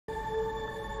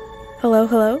Hello,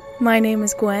 hello. My name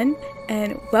is Gwen,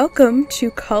 and welcome to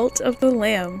Cult of the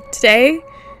Lamb. Today,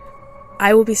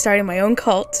 I will be starting my own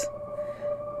cult,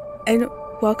 and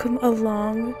welcome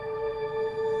along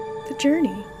the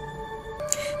journey.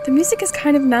 The music is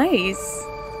kind of nice.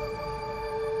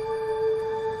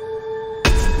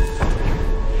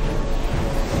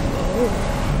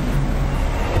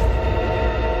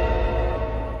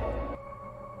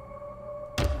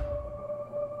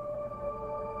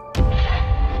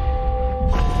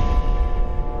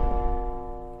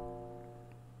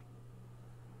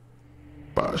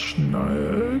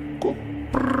 Pashnae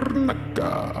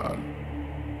Koprnaka.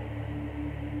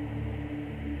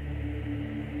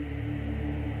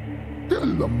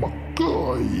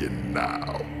 Telamakoy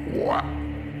now. What?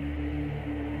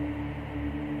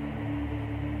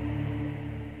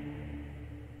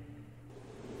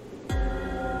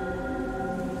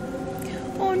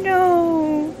 Oh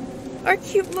no! Our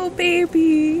cute little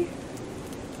baby!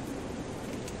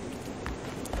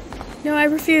 No, I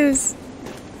refuse.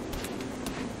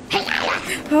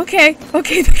 Okay,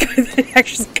 that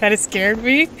actually kind of scared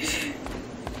me.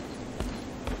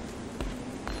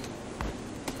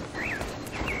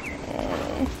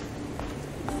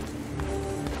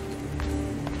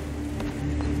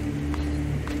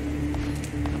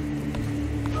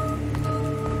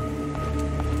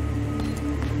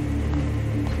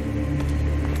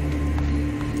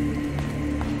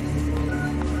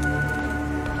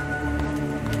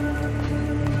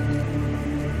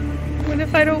 What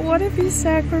if I don't want to be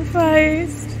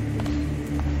sacrificed?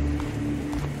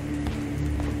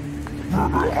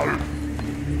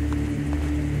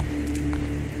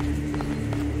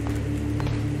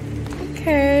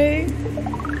 Okay.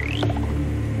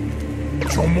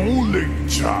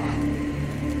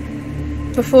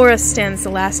 Before us stands the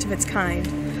last of its kind.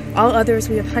 All others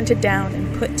we have hunted down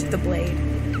and put to the blade.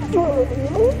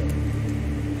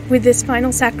 With this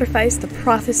final sacrifice, the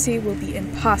prophecy will be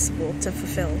impossible to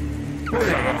fulfill.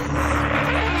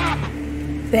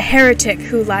 The heretic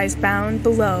who lies bound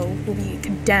below will be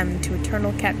condemned to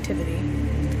eternal captivity.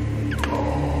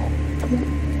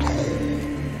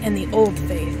 And the old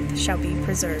faith shall be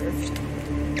preserved.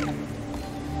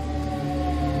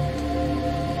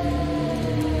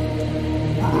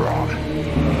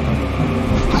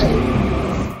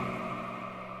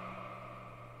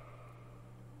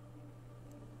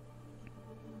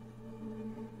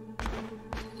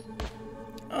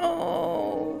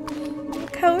 Oh,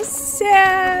 look how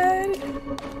sad.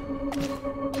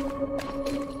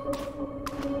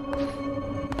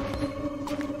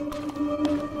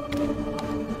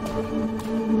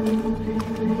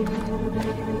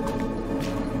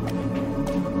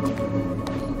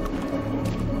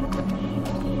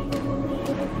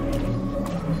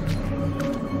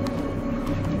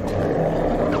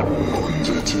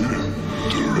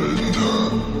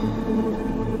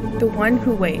 The one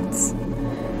who waits.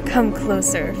 Come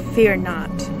closer, fear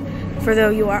not, for though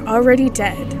you are already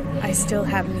dead, I still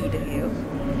have need of you.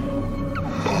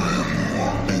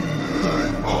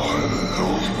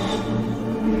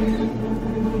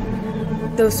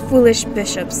 Those foolish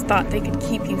bishops thought they could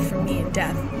keep you from me in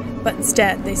death, but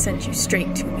instead they sent you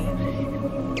straight to me.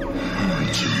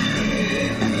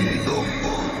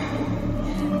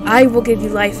 I will give you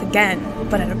life again,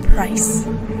 but at a price.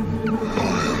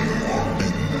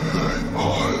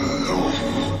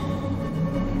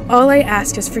 All I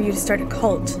ask is for you to start a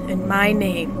cult in my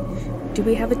name. Do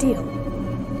we have a deal?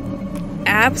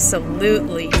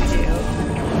 Absolutely you do.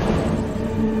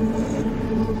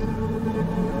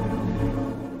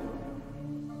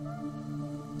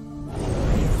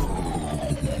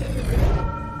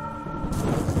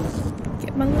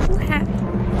 Get my little hat.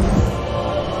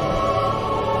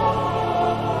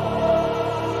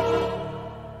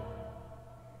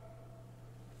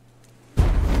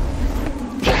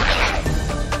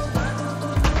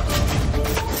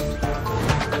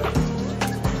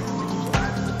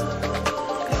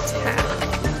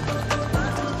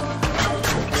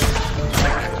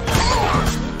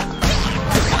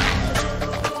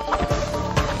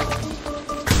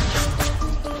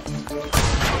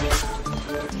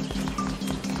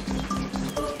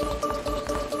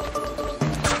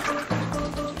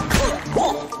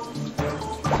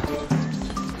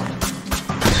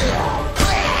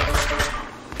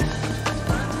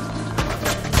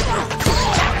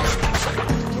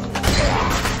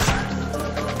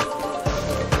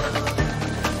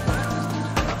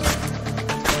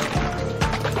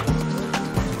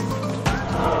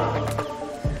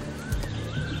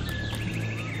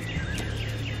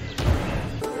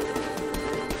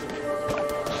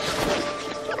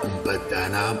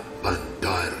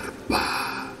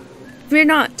 Fear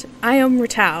not, I am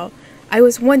Ratau. I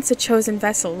was once a chosen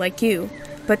vessel like you,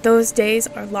 but those days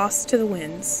are lost to the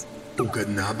winds.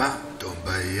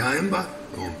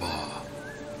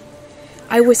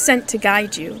 I was sent to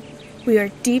guide you. We are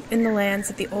deep in the lands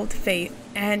of the old faith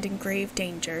and in grave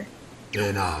danger.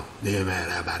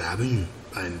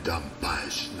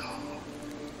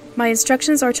 My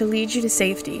instructions are to lead you to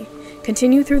safety.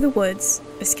 Continue through the woods.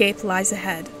 Escape lies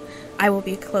ahead. I will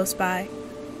be close by.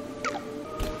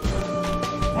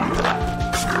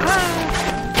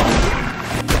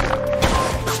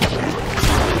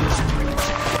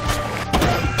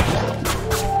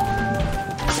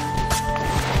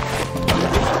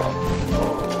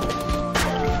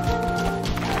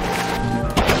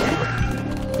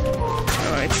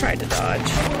 Oh, I tried to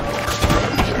dodge.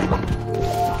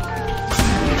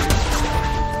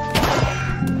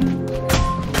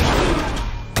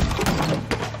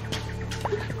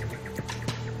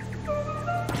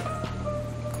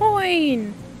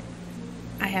 Coin!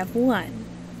 I have one.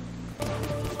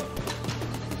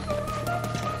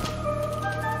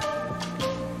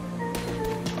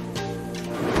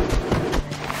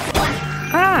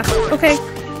 Ah! Okay.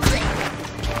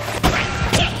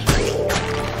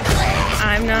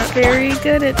 I'm not very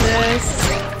good at this.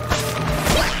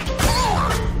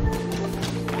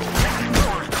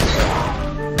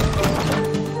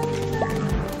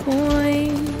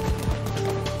 Coin.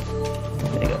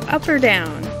 Gotta go up or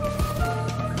down?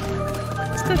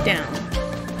 Let's go down.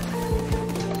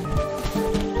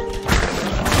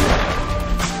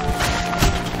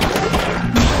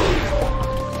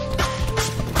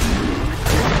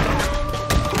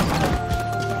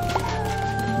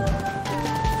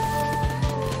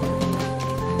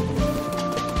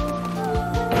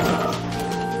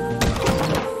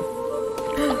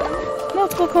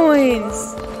 Multiple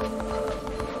coins!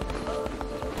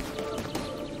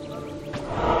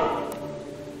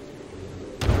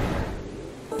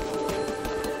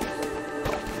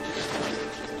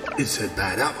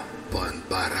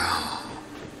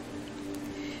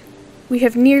 We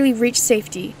have nearly reached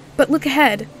safety, but look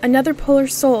ahead, another polar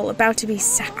soul about to be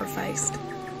sacrificed.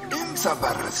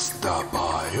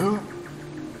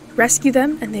 Rescue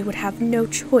them, and they would have no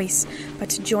choice but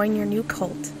to join your new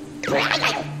cult.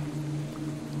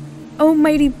 O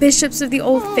mighty bishops of the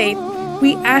old faith,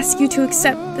 we ask you to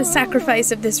accept the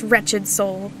sacrifice of this wretched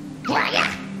soul.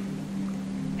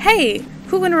 Hey!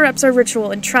 Who interrupts our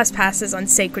ritual and trespasses on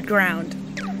sacred ground?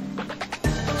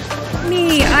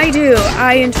 Me, I do.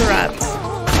 I interrupt.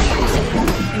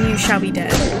 And you shall be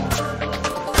dead.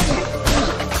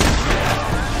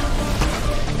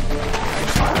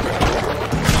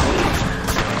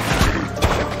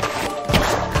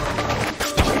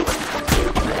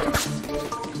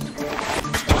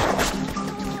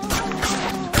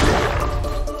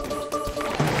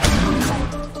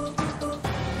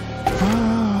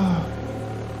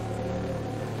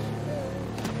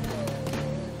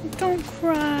 Don't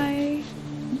cry.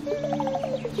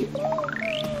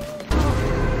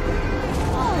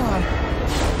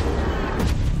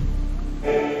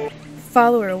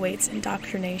 Follower awaits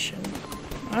indoctrination.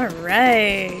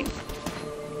 Alright.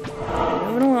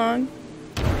 Moving along.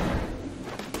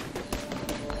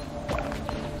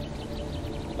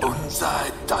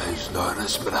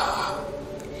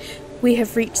 We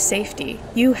have reached safety.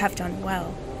 You have done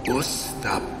well.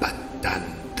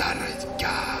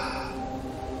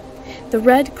 The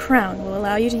red crown will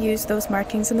allow you to use those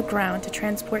markings in the ground to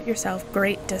transport yourself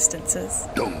great distances.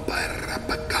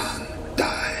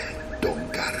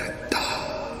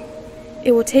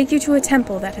 It will take you to a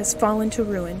temple that has fallen to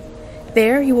ruin.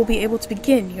 There you will be able to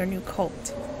begin your new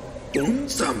cult.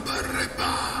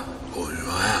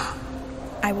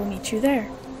 I will meet you there.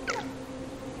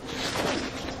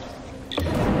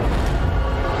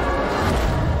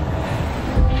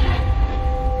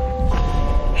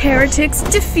 Heretics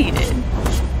defeated.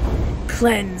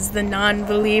 Cleanse the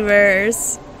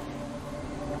non-believers.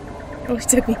 It only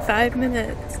took me 5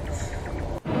 minutes.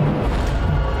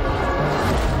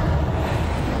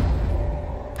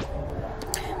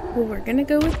 Well, we're gonna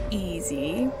go with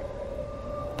easy.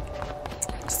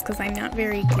 Just because I'm not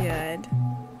very good.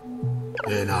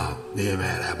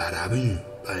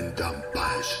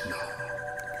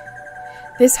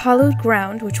 This hallowed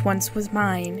ground, which once was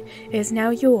mine, is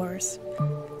now yours.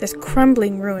 This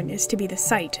crumbling ruin is to be the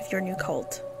site of your new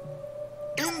cult.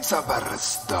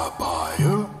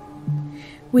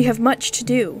 We have much to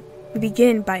do. We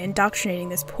begin by indoctrinating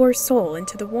this poor soul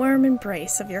into the warm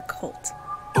embrace of your cult.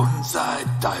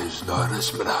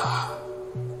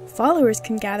 Followers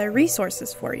can gather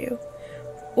resources for you.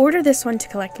 Order this one to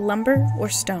collect lumber or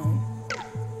stone.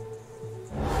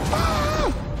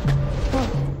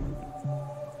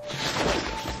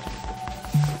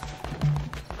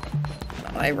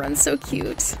 I run so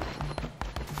cute.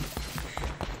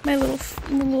 My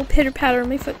little pitter patter in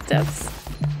my footsteps.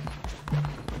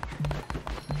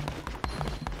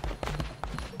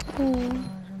 Oh.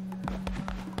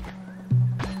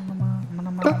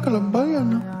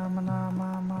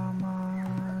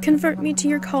 Convert me to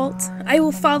your cult. I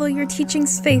will follow your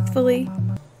teachings faithfully.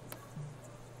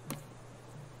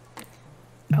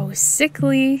 Oh,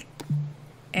 sickly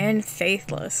and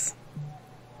faithless.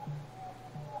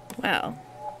 Well,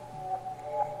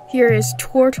 here is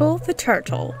Tortle the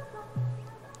Turtle.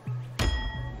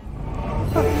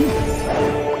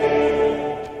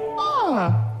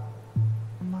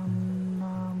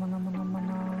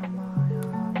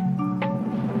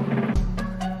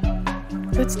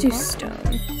 Let's do stone.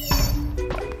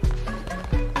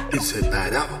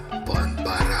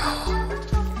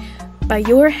 By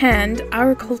your hand,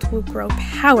 our cult will grow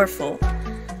powerful,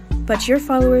 but your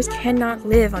followers cannot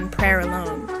live on prayer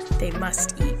alone. They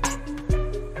must eat.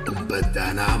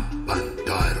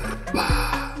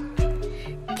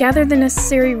 Gather the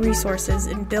necessary resources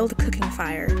and build a cooking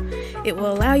fire. It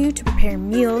will allow you to prepare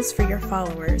meals for your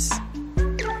followers.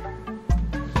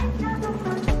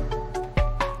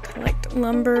 Collect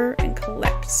lumber and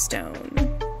collect stone.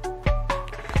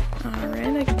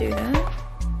 Alright, I can do that.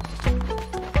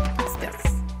 What's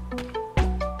this?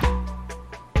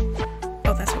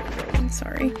 Oh, that's what we're building,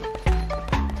 sorry.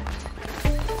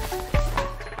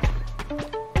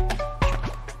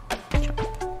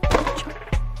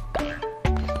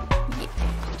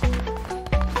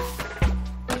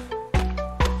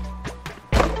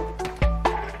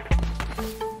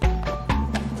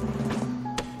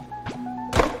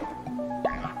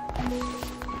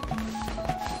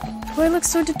 Oh, I look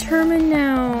so determined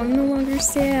now. I'm no longer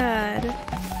sad.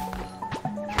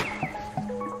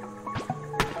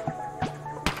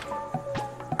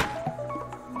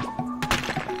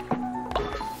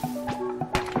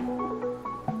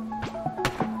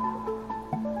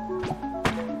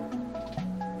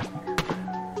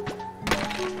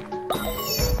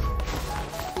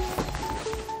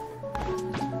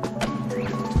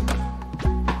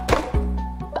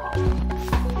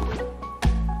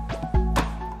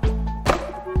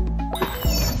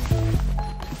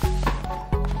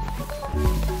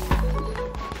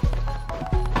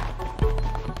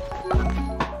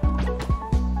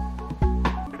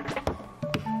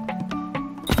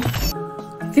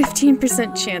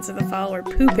 %, chance of the follower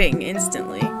pooping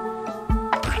instantly.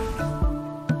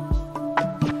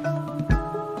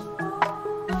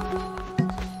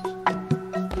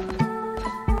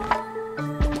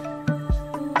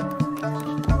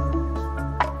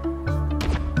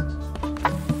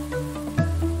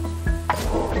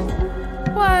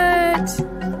 What?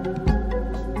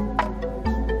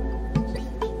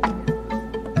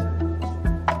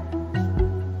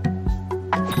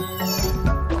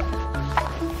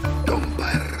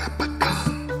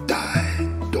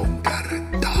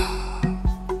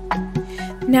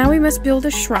 Now we must build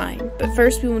a shrine, but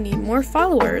first we will need more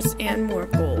followers and more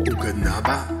gold.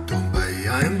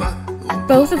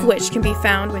 Both of which can be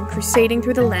found when crusading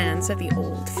through the lands of the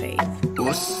Old Faith.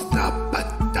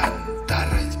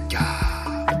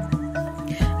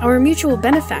 Our mutual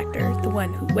benefactor, the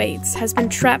one who waits, has been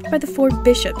trapped by the 4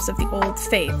 bishops of the Old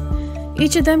Faith.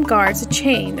 Each of them guards a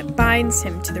chain that binds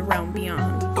him to the realm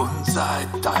beyond.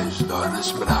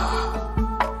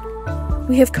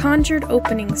 We have conjured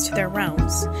openings to their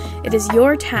realms. It is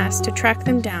your task to track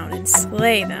them down and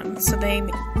slay them so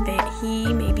that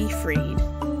he may be freed.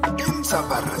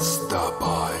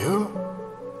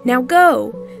 Now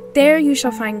go! There you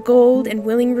shall find gold and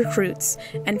willing recruits,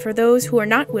 and for those who are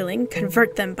not willing,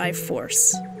 convert them by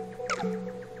force.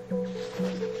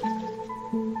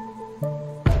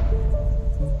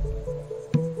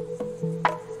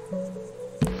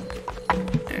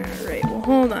 Alright, well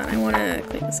hold on, I want to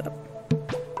clean this up.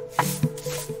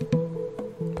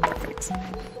 Perfect.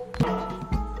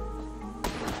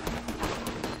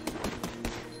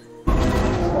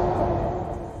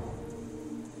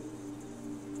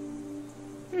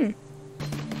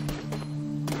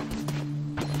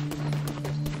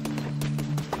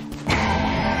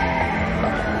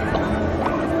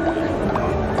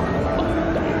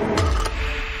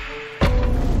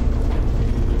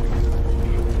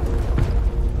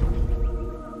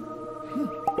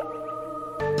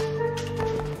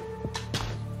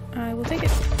 I will take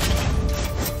it.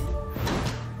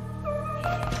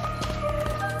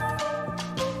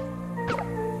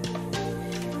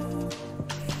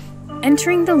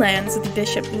 Entering the lands of the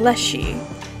Bishop Leshy,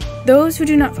 those who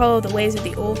do not follow the ways of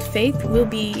the Old Faith will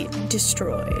be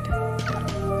destroyed.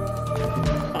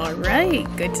 Alright,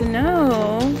 good to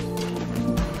know.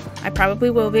 I probably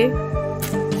will be.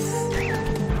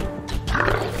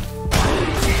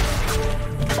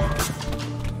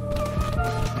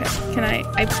 Can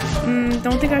I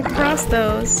don't think I can cross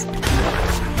those.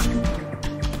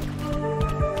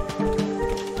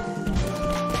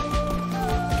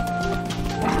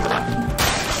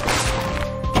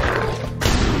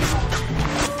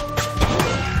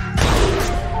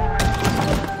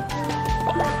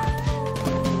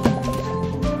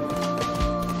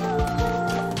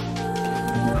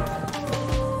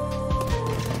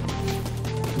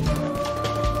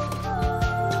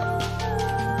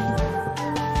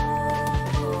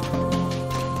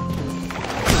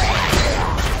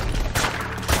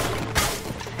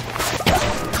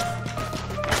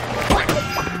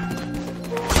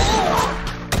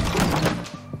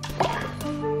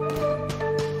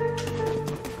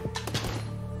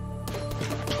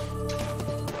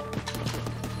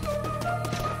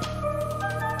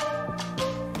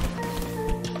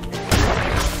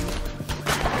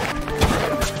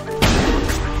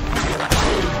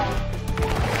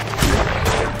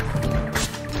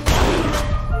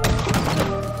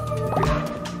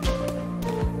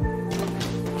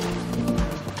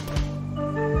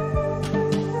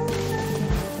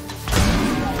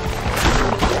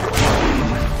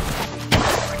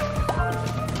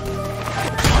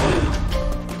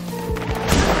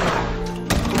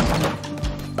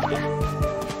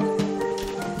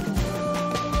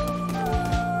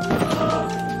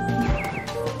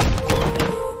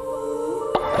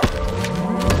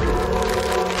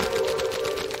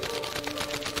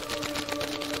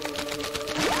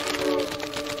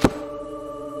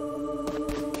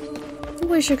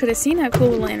 Wish I could have seen that cool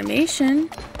little animation.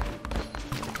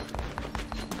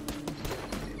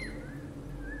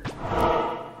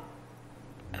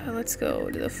 Let's go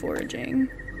to the foraging.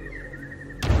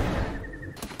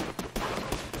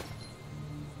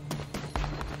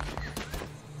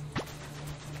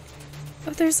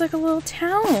 Oh, there's like a little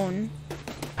town.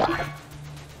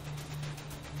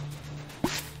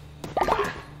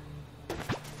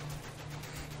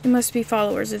 It must be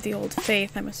followers of the old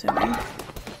faith, I'm assuming.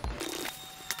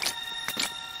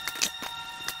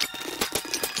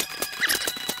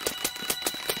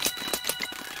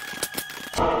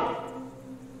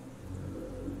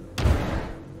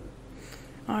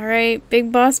 Alright,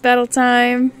 big boss battle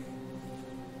time.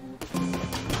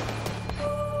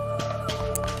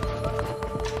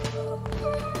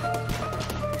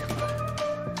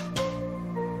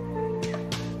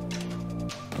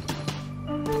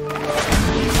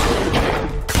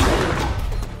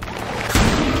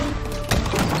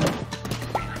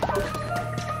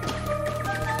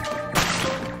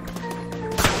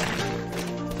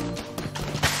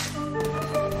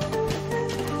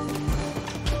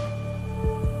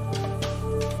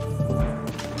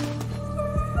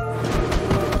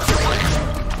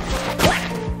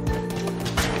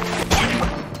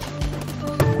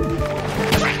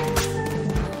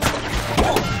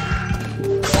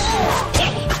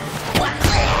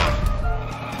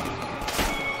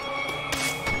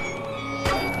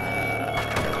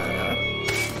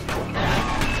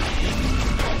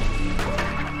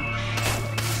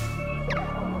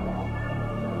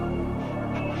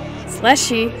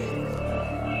 Fleshy?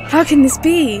 How can this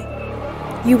be?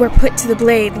 You were put to the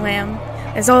blade, Lamb,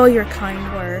 as all your kind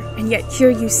were, and yet here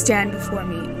you stand before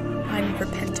me,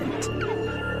 unrepentant.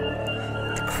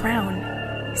 The crown?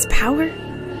 His power?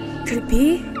 Could it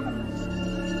be?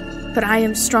 But I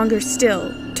am stronger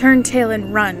still. Turn tail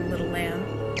and run, little lamb.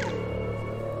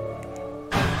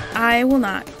 I will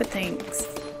not, but thanks.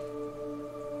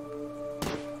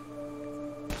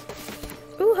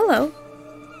 Ooh, hello.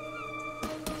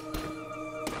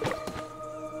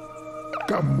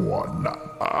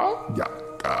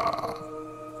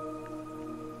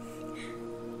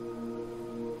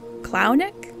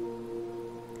 Clownic?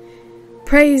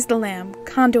 Praise the Lamb,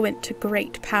 conduit to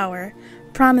great power,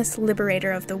 promised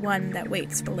liberator of the one that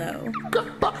waits below.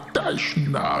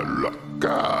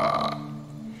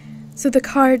 So the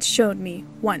cards showed me,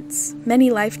 once,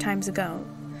 many lifetimes ago.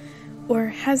 Or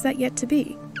has that yet to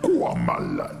be?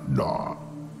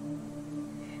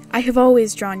 I have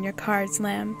always drawn your cards,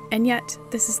 Lamb, and yet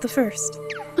this is the first.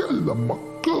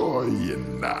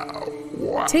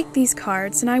 Take these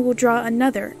cards and I will draw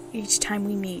another each time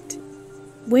we meet.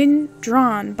 When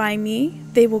drawn by me,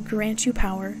 they will grant you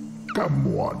power.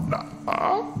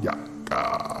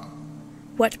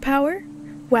 What power?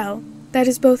 Well, that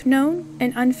is both known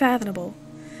and unfathomable.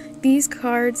 These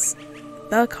cards,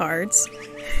 the cards,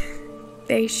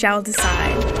 they shall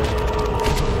decide.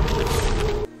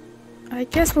 I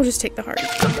guess we'll just take the heart.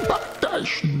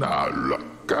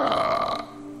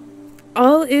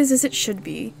 All is as it should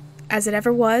be, as it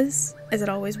ever was, as it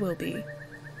always will be.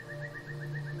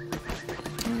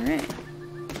 Alright.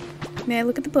 May I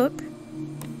look at the book?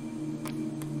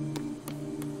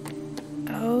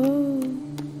 Oh.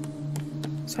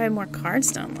 So I have more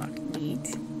cards to unlock.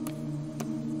 Neat.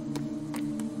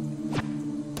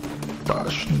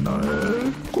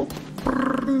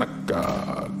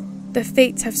 The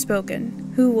fates have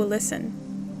spoken. Who will listen?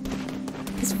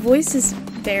 His voice is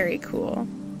very cool.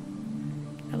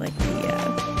 I like the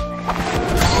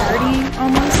parody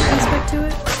almost aspect to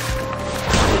it.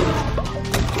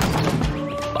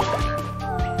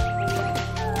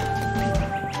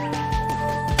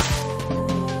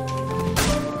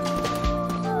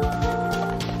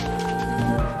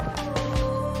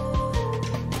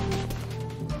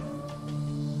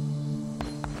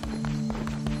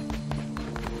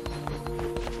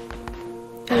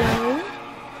 Hello?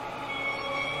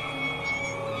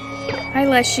 Hi,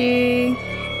 Leshy.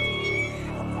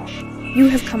 You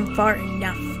have come far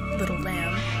enough, little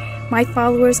lamb. My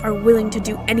followers are willing to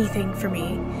do anything for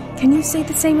me. Can you say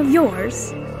the same of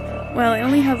yours? Well, I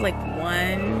only have like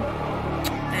one,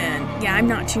 and yeah, I'm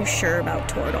not too sure about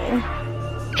Tortle.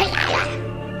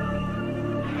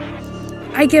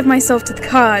 I give myself to the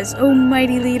cause, O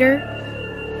mighty leader.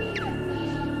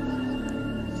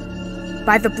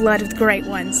 By the blood of the Great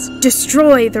Ones,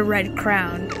 destroy the Red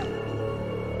Crown.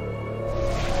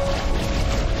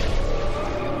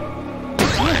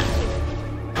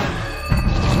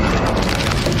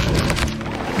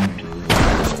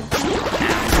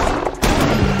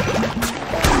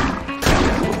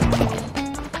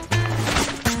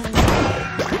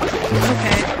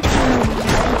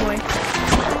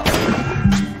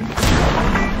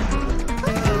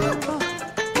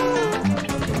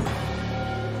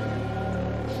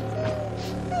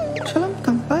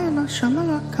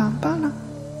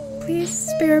 Please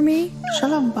spare me.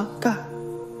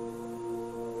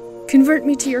 Convert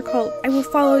me to your cult. I will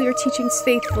follow your teachings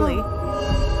faithfully.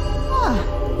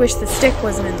 Wish the stick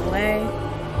wasn't in the way.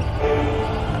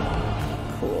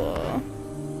 Cool.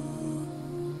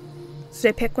 Should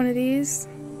I pick one of these?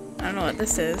 I don't know what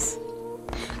this is.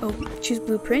 Oh, choose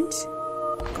blueprint.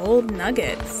 Gold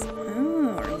nuggets.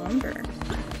 Oh, or lumber.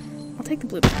 I'll take the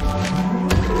blueprint.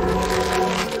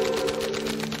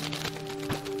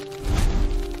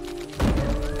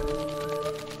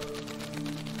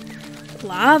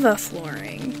 Lava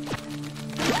flooring.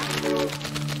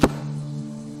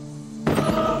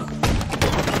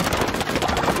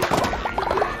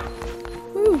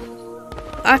 Woo!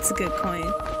 That's a good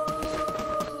coin.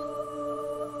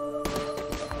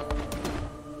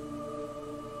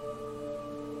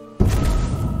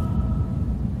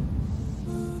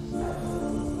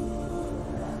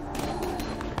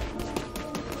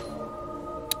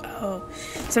 Oh,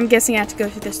 so I'm guessing I have to go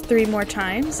through this 3 more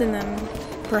times and then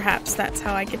perhaps that's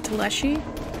how I get to Leshy.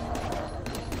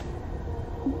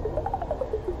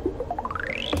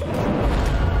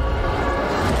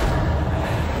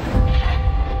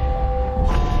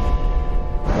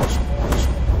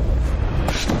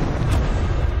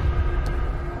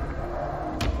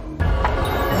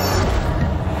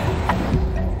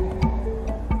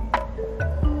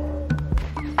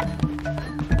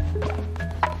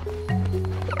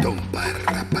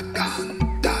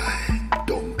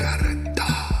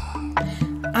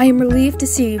 I am relieved to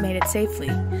see you made it safely,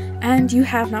 and you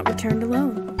have not returned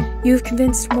alone. You have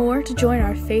convinced more to join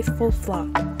our faithful flock.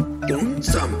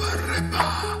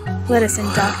 Let us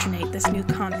indoctrinate this new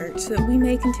convert so that we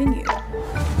may continue.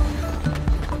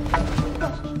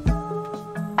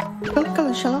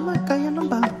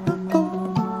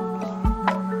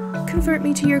 Convert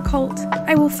me to your cult.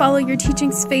 I will follow your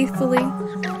teachings faithfully.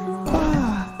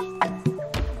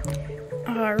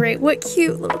 Alright, what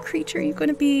cute little creature are you going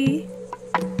to be?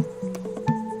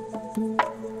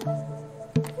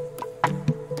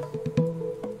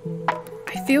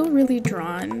 I feel really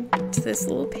drawn to this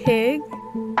little pig.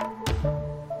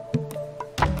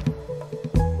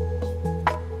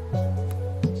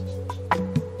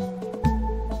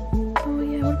 Oh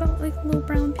yeah, what about like a little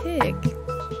brown pig?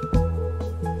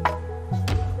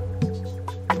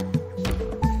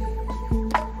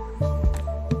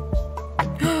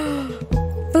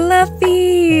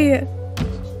 Fluffy!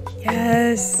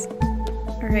 Yes.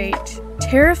 Alright.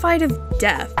 Terrified of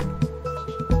death.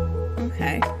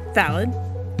 Okay. Valid.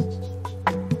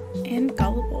 And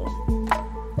gullible.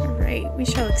 Alright. We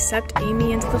shall accept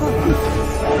Amy into the flock.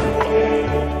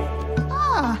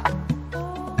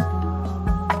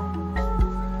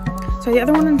 So the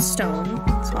other one in stone.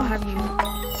 So I'll have you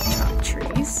chop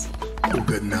trees.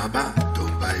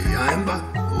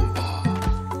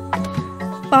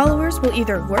 Followers will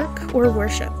either work or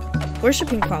worship.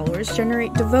 Worshipping followers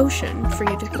generate devotion for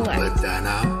you to collect.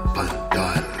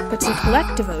 But to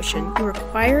collect devotion, you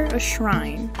require a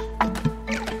shrine.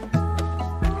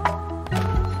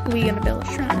 We gonna build a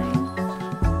shrine.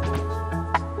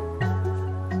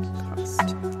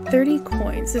 Cost 30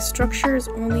 coins. This structure is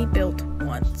only built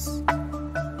once.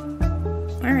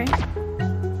 Alright.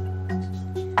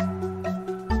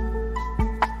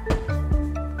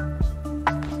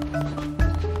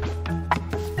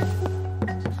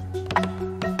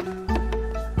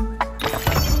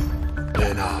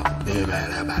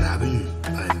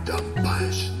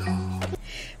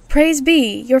 Praise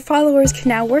be, your followers can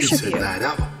now worship you.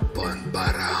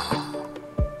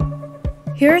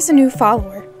 Here is a new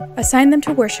follower. Assign them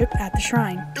to worship at the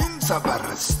shrine.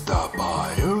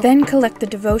 Then collect the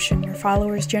devotion your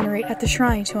followers generate at the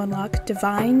shrine to unlock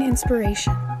divine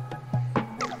inspiration.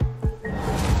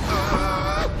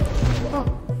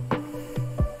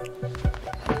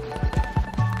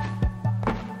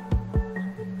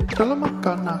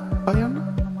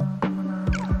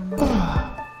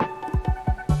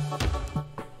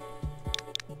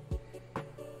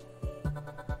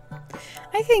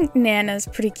 I think Nana's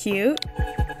pretty cute.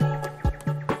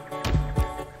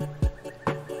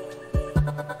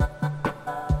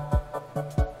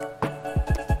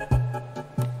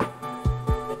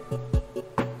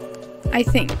 I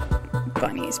think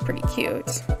Bunny's pretty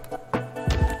cute.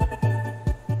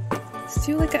 Let's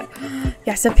do like a...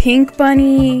 Yes, a pink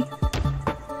bunny.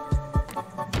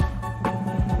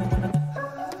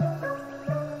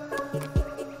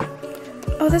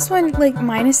 Oh, this one, like,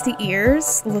 minus the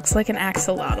ears, looks like an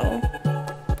axolotl.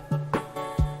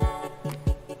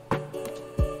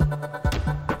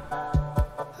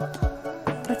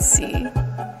 Let's see.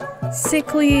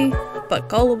 Sickly, but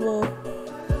gullible.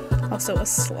 Also a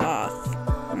sloth.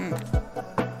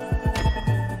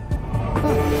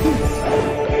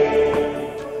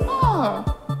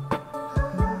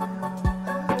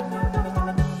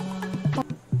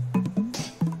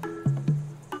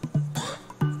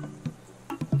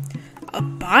 A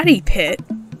body pit?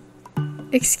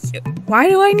 Excuse... Why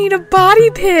do I need a body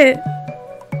pit?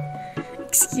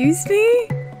 Excuse me?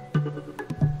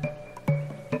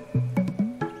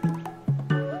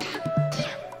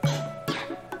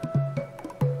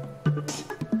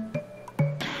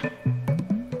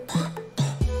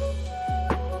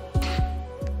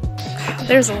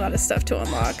 There's a lot of stuff to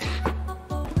unlock.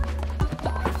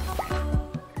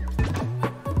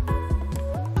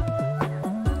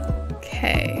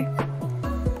 Okay.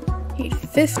 Need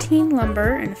 15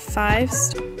 lumber and 5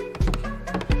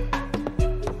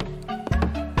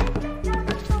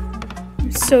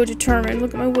 I'm so determined.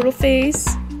 Look at my little face.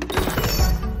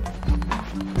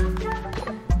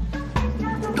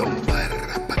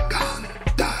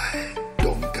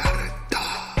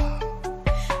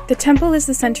 The temple is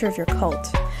the center of your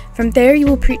cult. From there you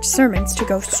will preach sermons to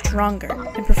grow stronger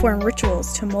and perform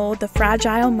rituals to mold the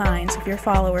fragile minds of your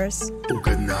followers.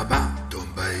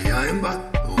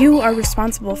 You are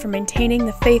responsible for maintaining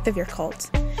the faith of your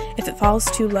cult. If it falls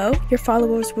too low, your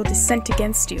followers will dissent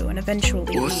against you and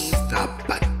eventually leave.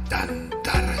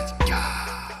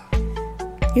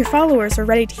 Your followers are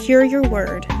ready to hear your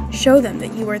word. Show them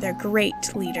that you are their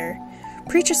great leader.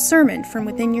 Preach a sermon from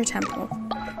within your temple.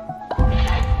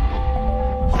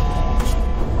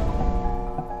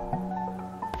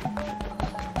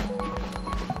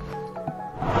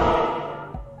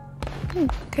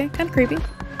 Okay, kind of creepy.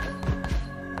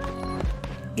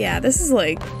 Yeah, this is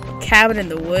like cabin in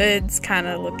the woods kind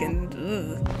of looking.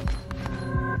 Ugh.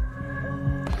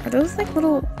 Are those like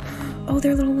little... Oh,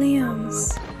 they're little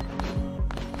lambs.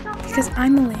 Because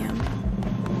I'm a lamb.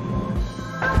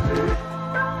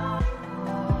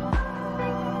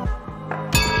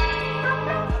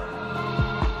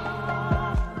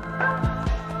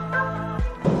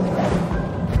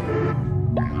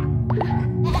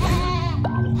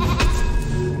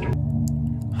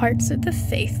 Hearts of the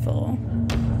Faithful.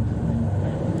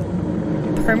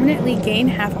 Permanently gain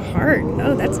half a heart.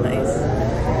 Oh, that's nice.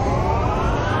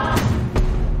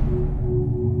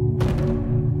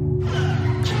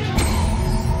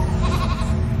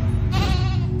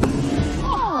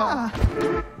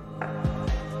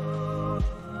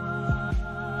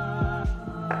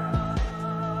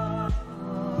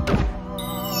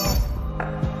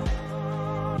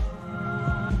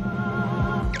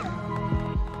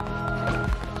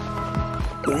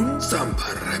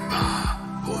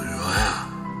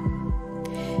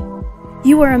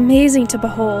 You are amazing to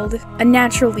behold, a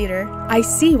natural leader. I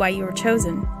see why you were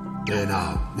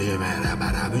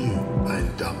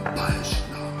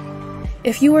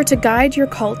If you are to guide your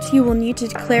cult, you will need to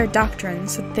declare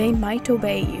doctrines so that they might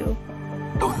obey you.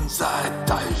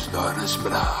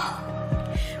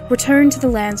 Return to the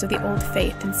lands of the old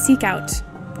faith and seek out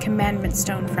commandment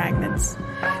stone fragments.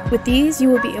 With these, you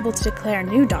will be able to declare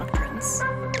new doctrines.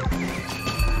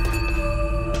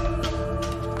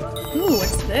 Ooh,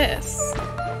 what's this?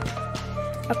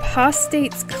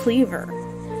 Apostate's Cleaver.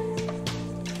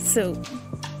 So,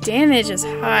 damage is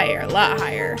higher, a lot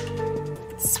higher.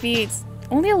 Speed's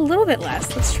only a little bit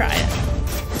less. Let's try it.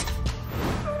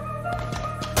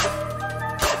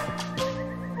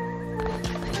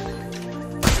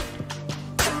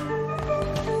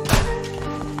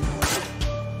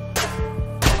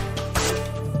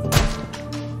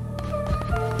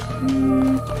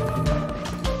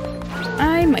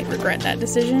 I might regret that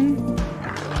decision.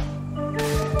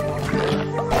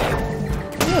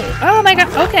 Oh my god,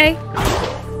 okay.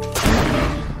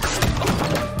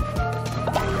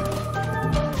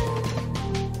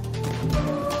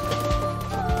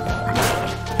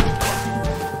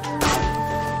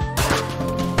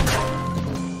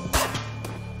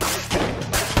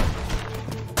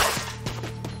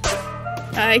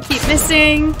 I keep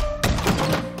missing.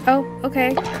 Oh,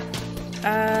 okay.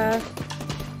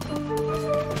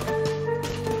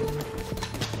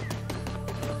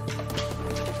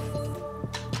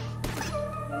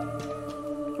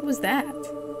 What was that?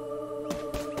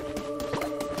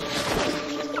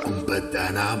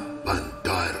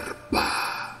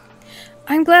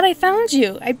 I'm glad I found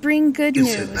you. I bring good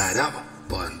news.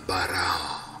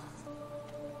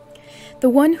 The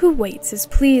one who waits is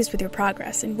pleased with your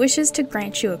progress and wishes to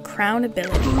grant you a crown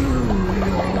ability.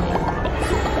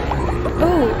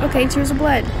 Oh, okay, tears of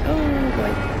blood. Oh,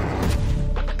 boy.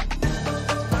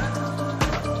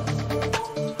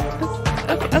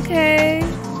 Okay.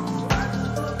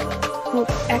 Hold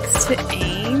X to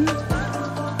aim.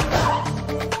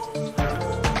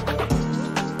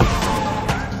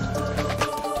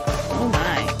 Oh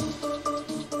my.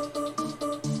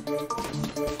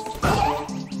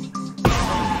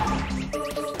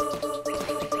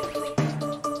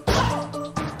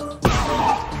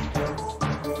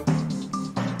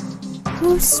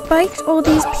 Who spiked all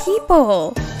these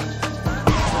people?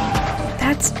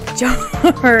 That's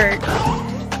dark.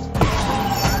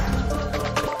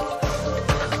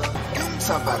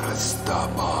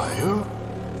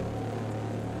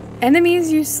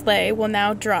 Enemies you slay will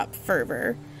now drop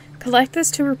Fervor. Collect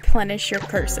this to replenish your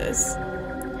curses.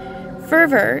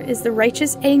 Fervor is the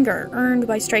righteous anger earned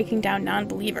by striking down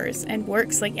non-believers and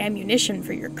works like ammunition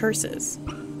for your curses.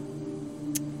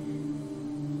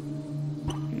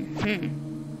 Alright.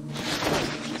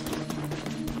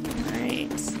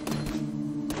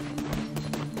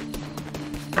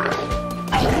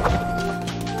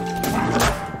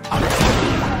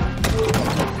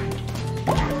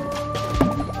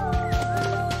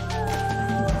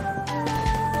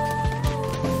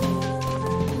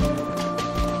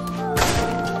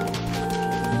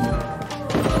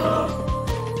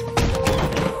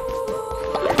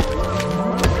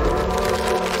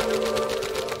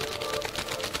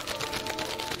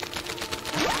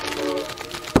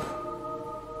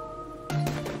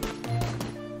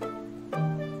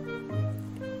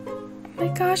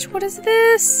 Gosh, what is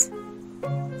this?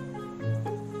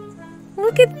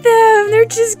 Look at them! They're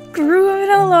just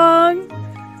grooving along.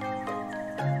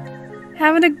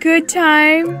 Having a good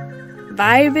time.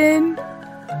 Vibing.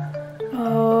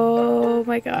 Oh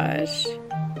my gosh.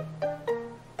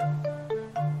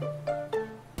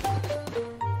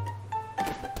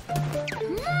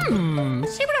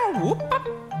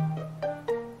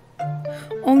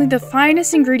 Only the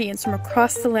finest ingredients from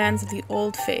across the lands of the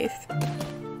old faith.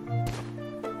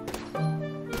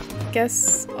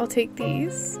 Guess I'll take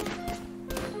these.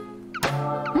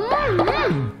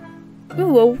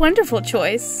 Ooh, a wonderful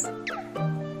choice.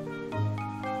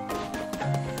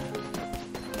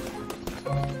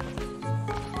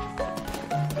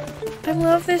 I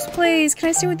love this place. Can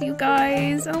I stay with you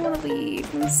guys? I don't want to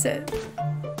leave. Let me sit.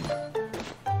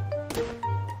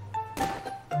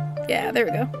 Yeah, there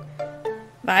we go.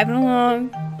 Vibing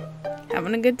along.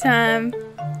 Having a good time.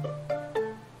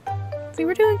 See,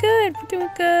 we're doing good. We're doing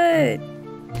good.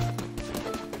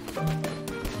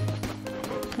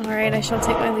 Alright, I shall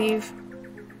take my leave.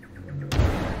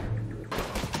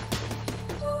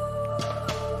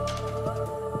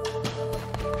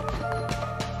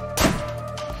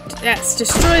 Yes,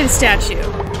 destroy the statue.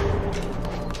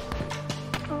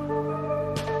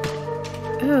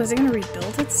 Oh, is it gonna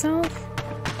rebuild itself?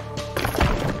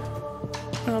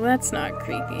 Oh, that's not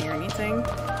creepy or anything.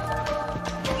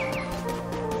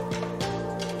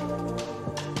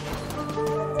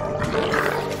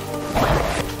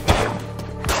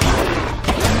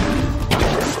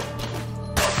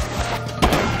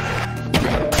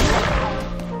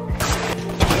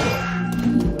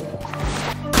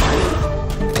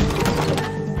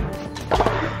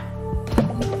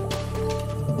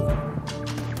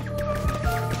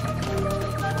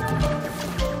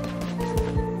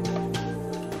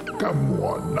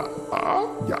 Kamuana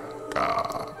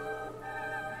Ayaka.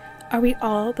 Are we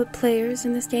all but players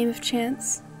in this game of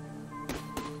chance?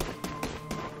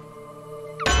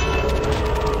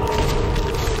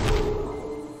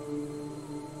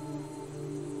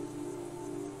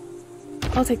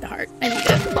 I'll take the heart. I need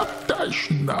it.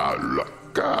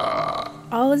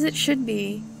 All as it should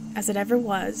be, as it ever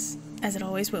was, as it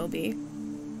always will be.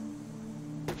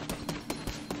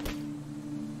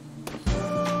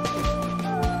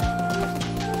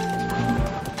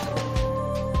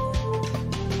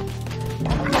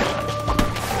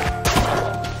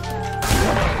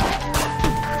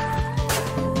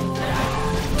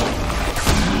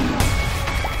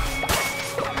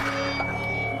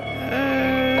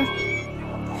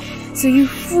 So you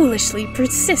foolishly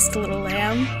persist, little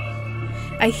lamb.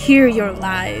 I hear your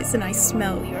lies and I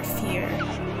smell your fear.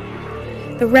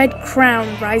 The red crown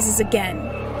rises again,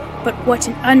 but what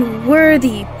an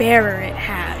unworthy bearer it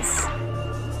has.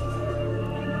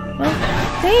 Well,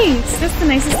 thanks. That's the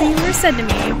nicest thing you ever said to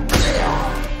me.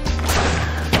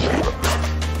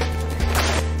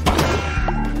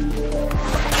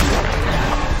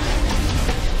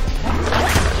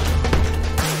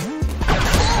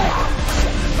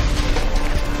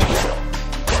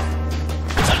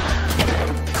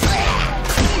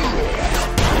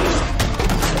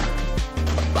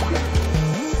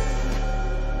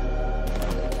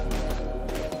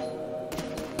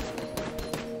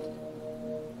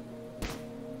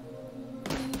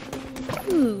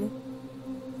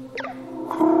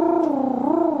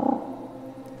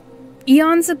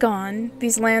 Eons agone,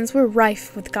 these lands were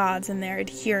rife with gods and their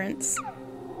adherents.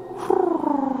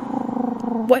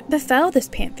 What befell this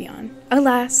pantheon?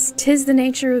 Alas, 'tis the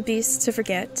nature of beasts to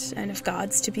forget, and of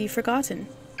gods to be forgotten.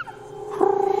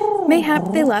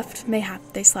 Mayhap they left, mayhap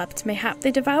they slept, mayhap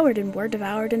they devoured and were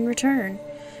devoured in return.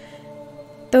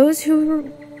 Those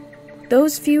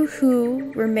few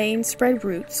who remained spread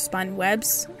roots, spun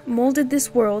webs, molded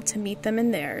this world to meet them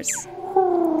in theirs.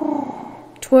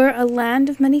 'Twere a land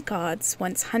of many gods,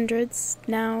 once hundreds,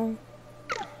 now...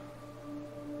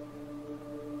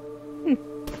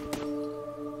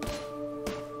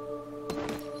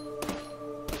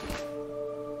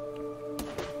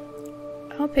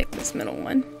 I'll pick this middle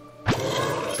one.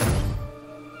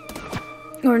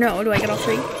 Or no, do I get all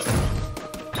three?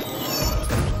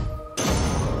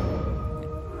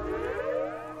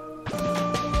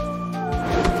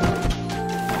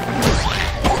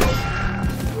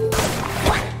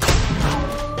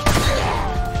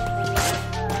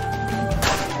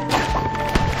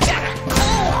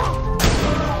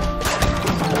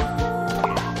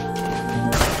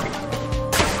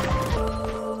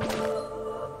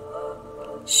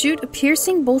 Shoot a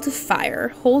piercing bolt of fire,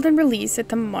 hold and release at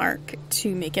the mark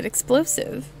to make it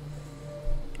explosive.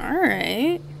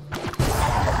 Alright.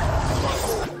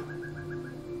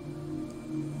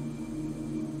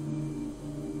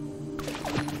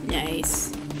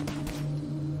 Nice.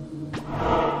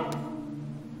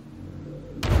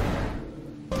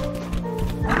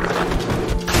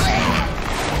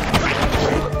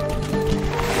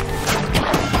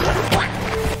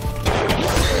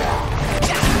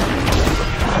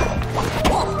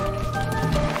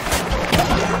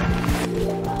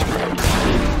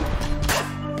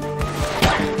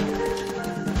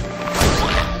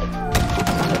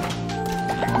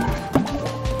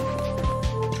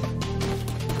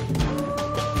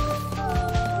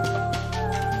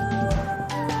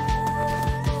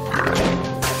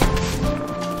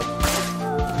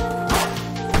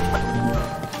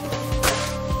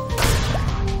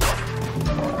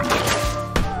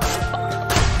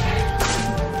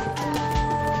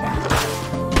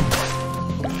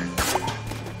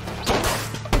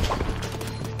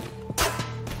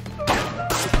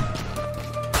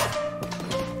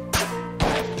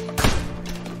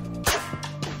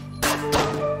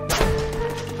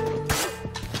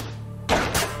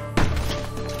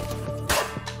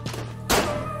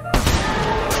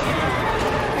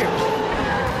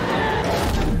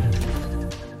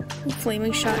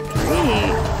 Flaming Shot 3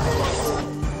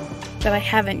 that I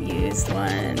haven't used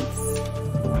once.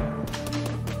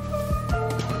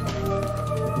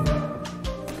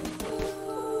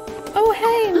 Oh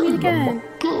hey, we meet again.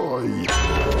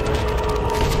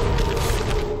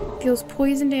 Deals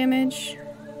poison damage.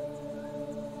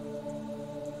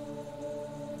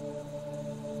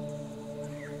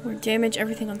 Or damage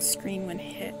everything on screen when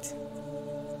hit.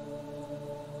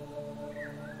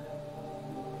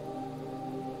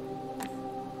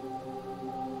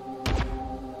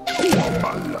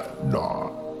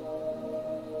 No.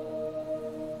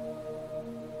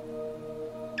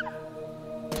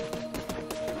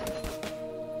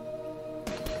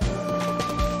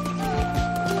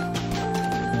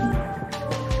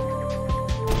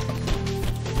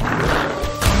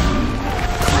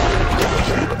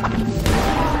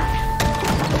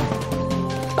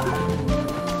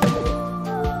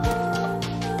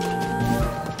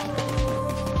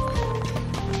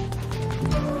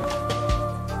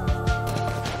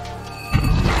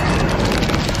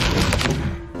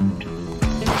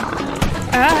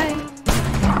 die.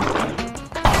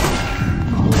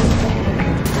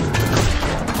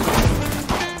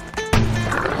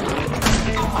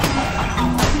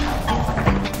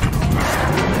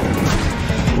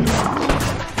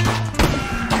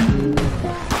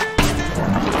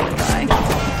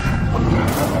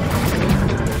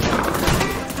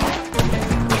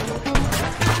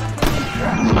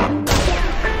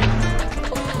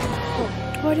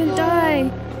 I didn't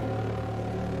die.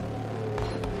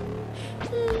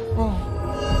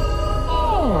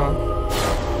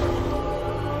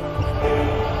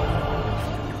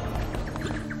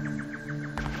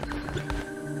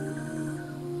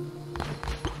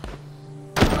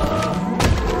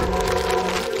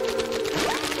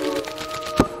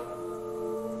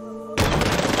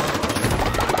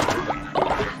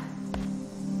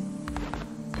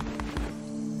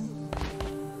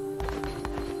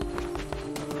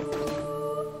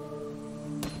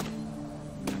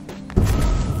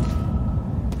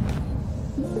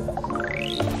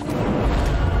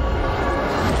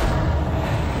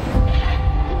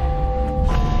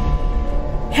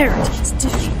 Heritage is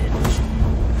defeated.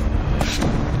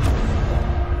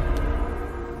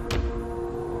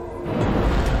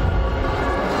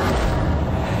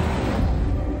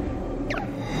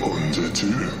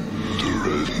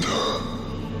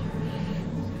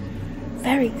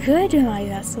 Very good, my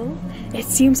vessel. It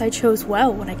seems I chose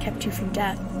well when I kept you from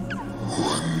death.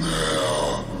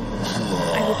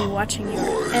 I will be watching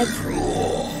your every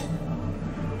move.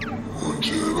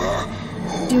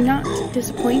 Do not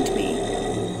disappoint me.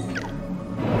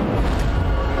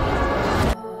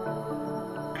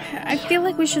 I feel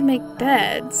like we should make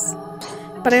beds,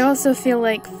 but I also feel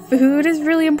like food is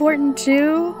really important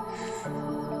too.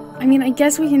 I mean, I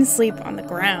guess we can sleep on the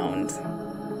ground.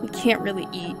 We can't really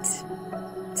eat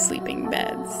sleeping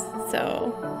beds,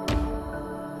 so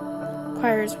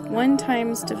requires 1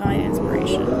 times divine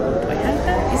inspiration. Do I have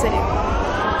that? Yes, I do.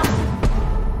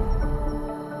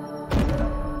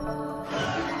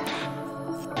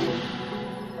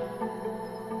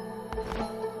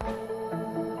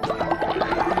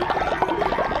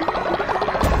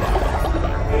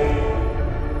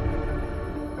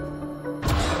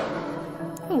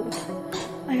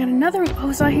 I got another.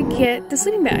 Oh, so I could get the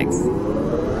sleeping bags.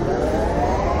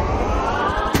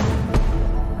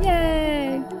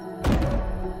 Yay!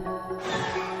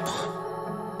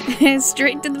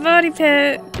 Straight to the body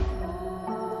pit.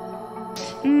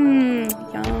 Yum.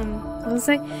 What was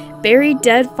it? Bury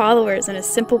dead followers in a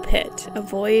simple pit.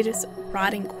 Avoid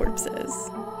rotting corpses.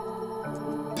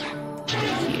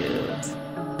 Cute.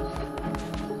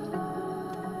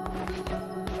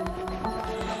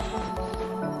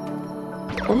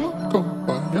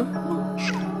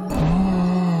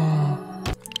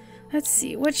 Let's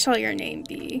see, what shall your name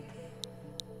be?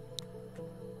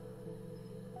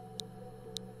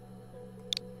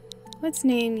 Let's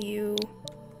name you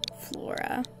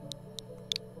Flora.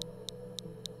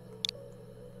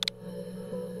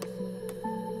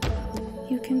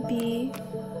 You can be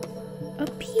a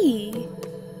pea.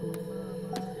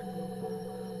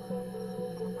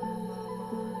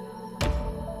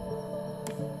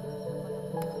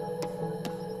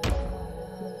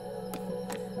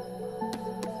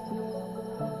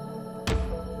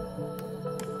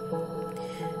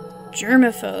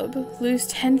 Germaphobe, lose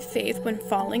 10 faith when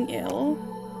falling ill.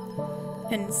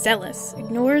 And zealous,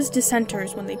 ignores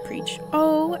dissenters when they preach.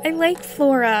 Oh, I like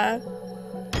Flora.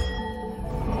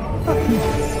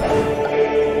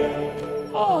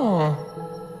 Oh.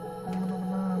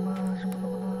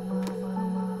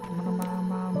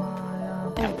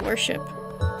 And worship.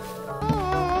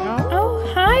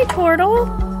 Oh, hi, Tortle.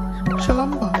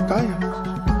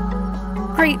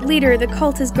 Great leader, the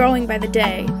cult is growing by the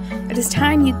day. It is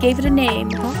time you gave it a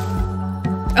name.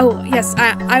 Oh, yes,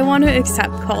 I want to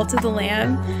accept Cult of the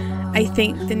Lamb. I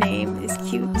think the name is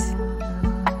cute.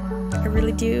 I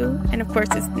really do. And of course,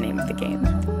 it's the name of the game.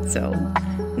 So,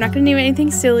 I'm not going to name it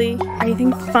anything silly or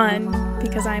anything fun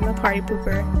because I'm a party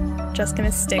pooper. Just going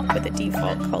to stick with the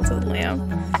default Cult of the Lamb.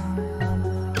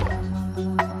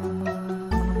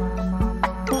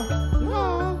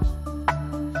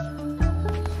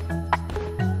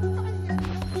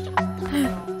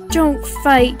 Don't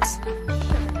fight.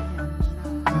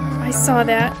 I saw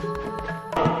that.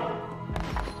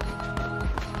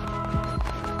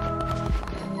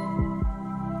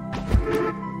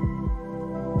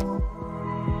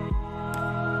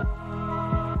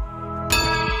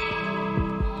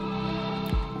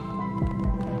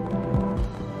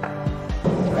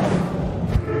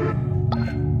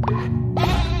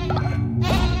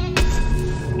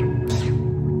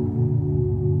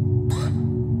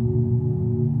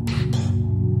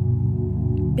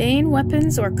 Bane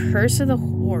weapons or Curse of the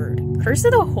Horde? Curse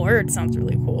of the Horde sounds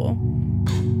really cool.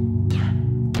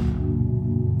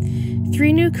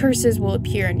 3 new curses will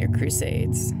appear in your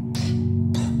crusades.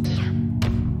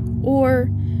 Or,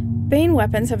 Bane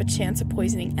weapons have a chance of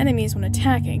poisoning enemies when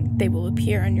attacking. They will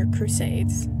appear on your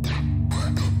crusades.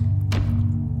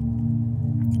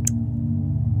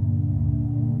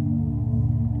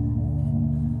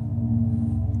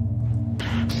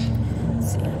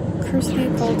 Let's see. Curse of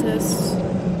the Occultist.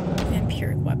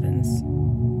 Vampiric weapons.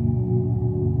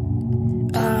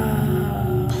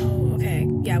 Okay.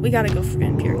 Yeah, we gotta go for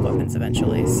vampiric weapons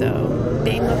eventually, so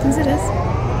Bane weapons it is.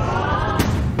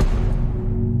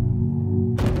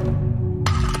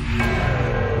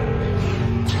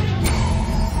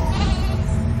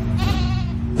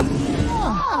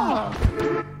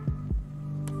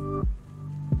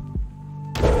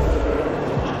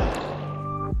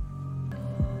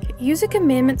 Use a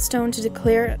commandment stone to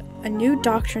declare a new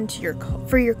doctrine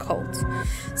for your cult.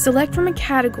 Select from a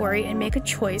category and make a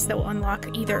choice that will unlock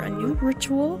either a new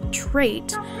ritual,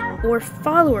 trait, or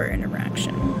follower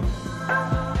interaction.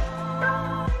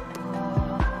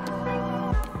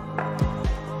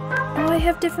 Oh, I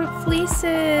have different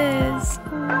fleeces.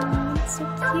 Oh, it's so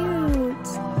cute.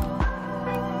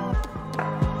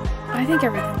 I think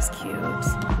everything's cute.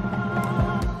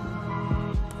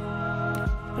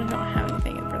 But I don't have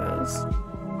anything in for those.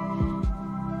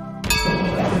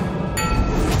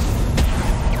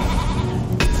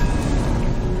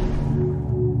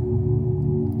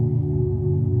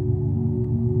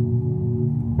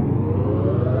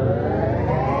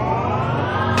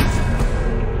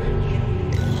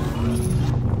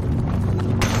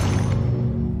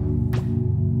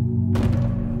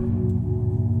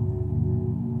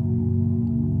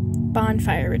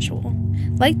 Bonfire ritual.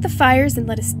 Light the fires and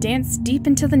let us dance deep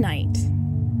into the night.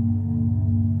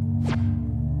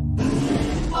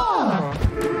 Oh,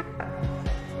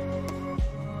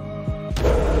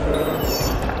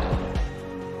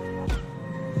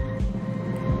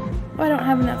 I don't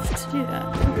have enough to do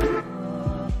that.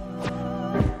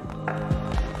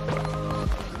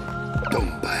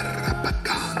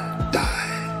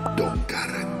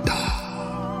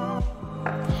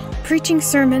 Preaching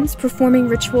sermons, performing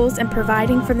rituals, and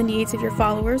providing for the needs of your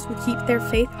followers will keep their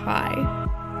faith high.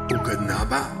 The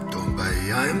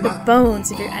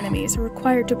bones of your enemies are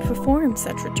required to perform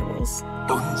such rituals.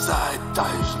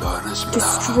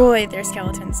 Destroy their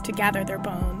skeletons to gather their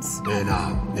bones.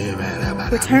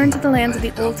 Return to the lands of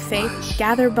the old faith,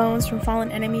 gather bones from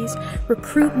fallen enemies,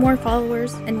 recruit more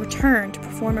followers, and return to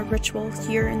perform a ritual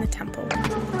here in the temple.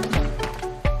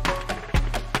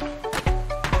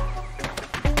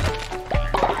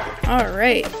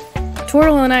 Alright.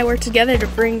 Tortle and I worked together to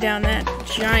bring down that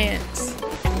giant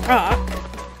rock.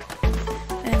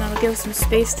 And that'll give us some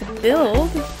space to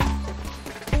build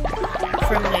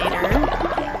for later.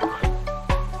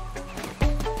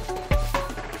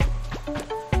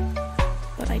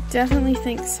 But I definitely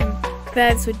think some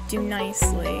beds would do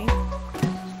nicely.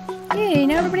 Yay,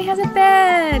 now everybody has a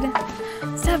bed!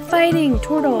 Stop fighting,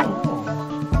 Tortle!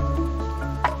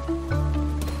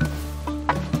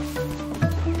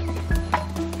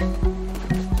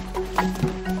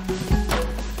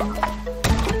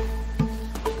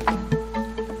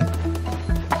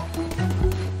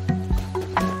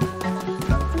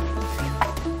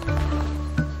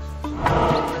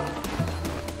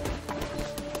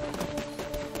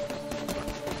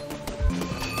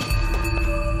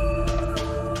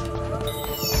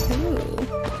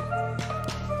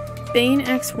 Bane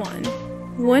X1.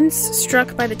 Once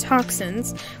struck by the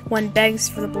toxins, one begs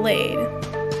for the blade.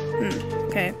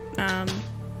 Okay.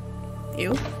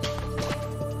 You.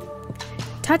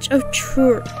 Touch of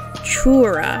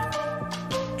Chura.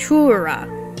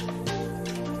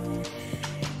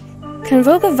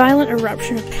 Convoke a violent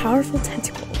eruption of powerful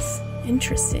tentacles.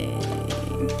 Interesting.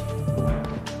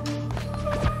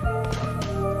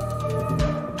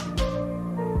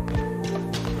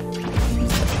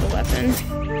 Such a weapon.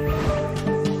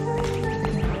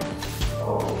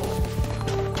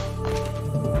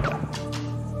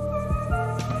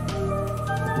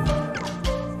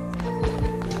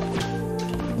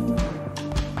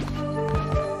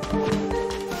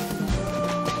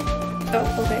 Oh,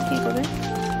 okay, I can't go there.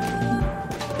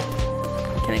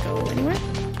 Can I go anywhere?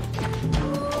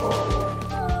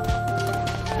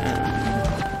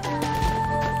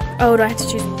 Oh, do I have to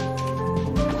choose?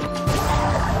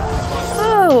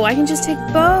 Oh, I can just take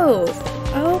both.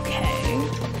 Okay.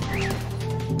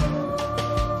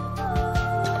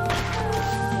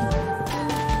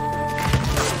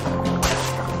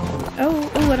 Oh,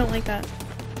 I don't like that.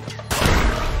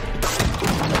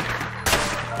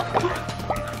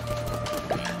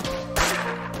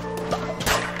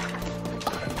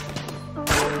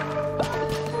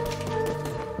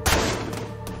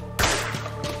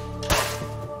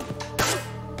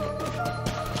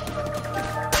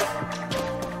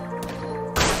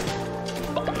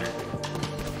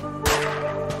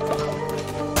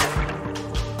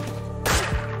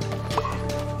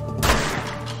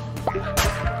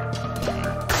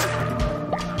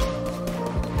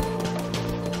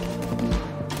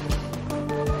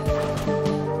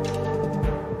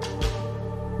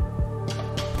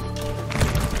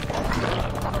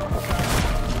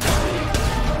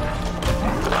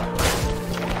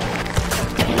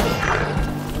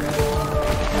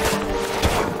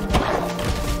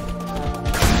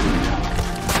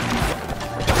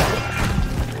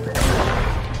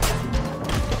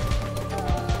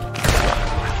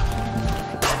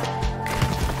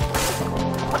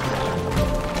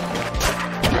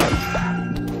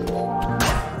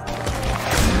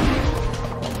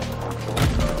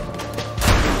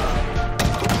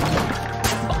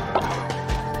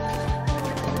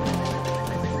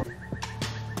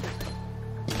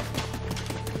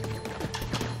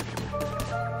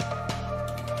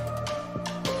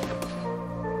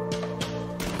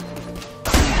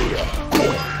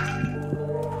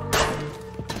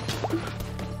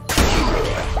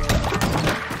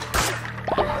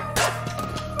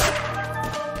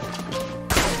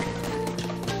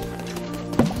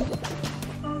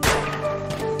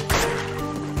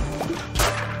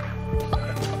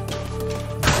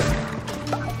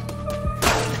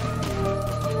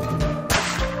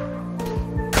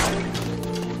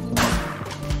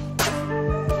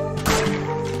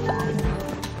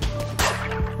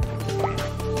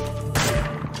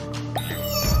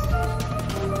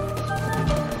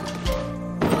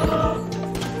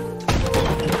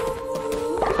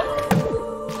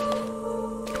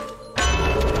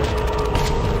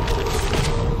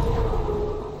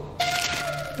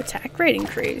 upgrade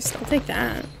increased. I'll take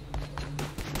that.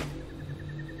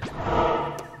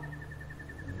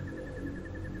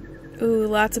 Ooh,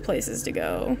 lots of places to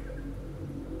go.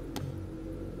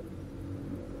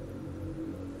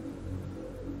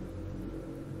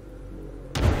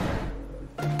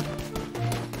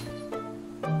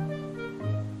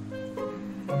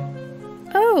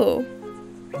 Oh.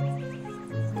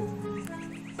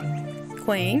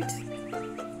 Quaint.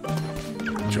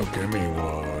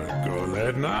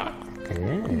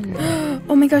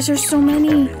 Oh my gosh, there's so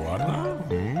many.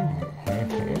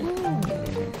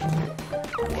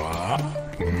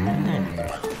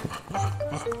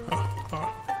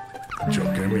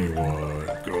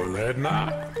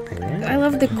 I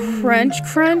love the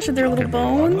crunch of their little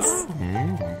bones.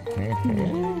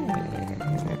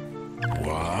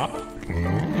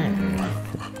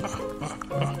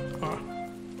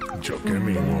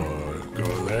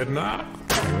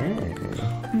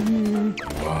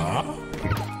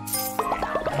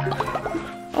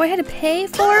 Oh, I had to pay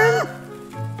for him?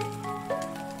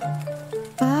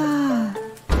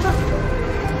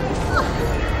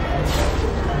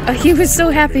 Oh, he was so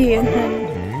happy and then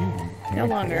no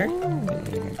longer.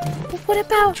 But what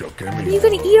about, are you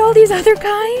gonna eat all these other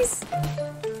guys?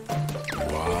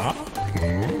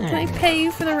 Can I pay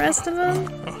you for the rest of them?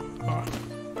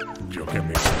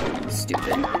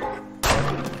 Stupid.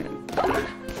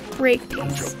 Break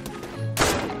these.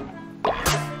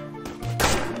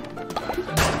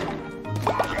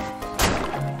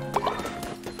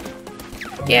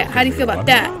 Yeah, how do you feel about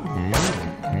that?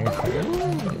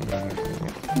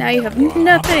 Now you have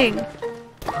nothing.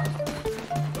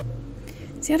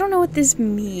 See, I don't know what this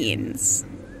means.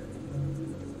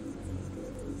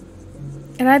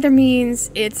 It either means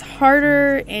it's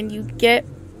harder and you get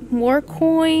more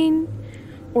coin,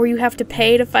 or you have to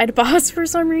pay to fight a boss for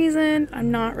some reason.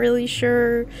 I'm not really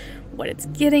sure what it's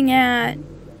getting at.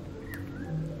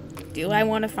 Do I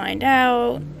want to find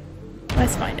out?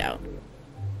 Let's find out.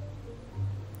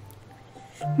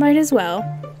 Might as well.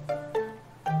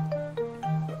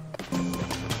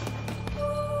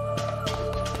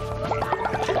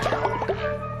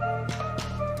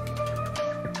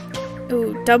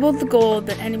 Ooh, double the gold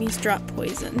that enemies drop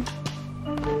poison.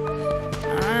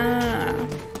 Ah.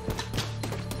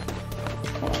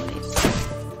 Hold on,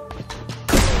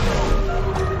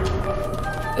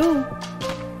 ooh.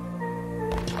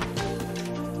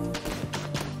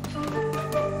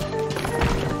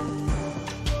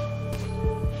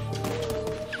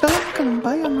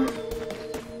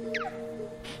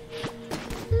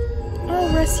 I'll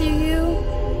rescue you.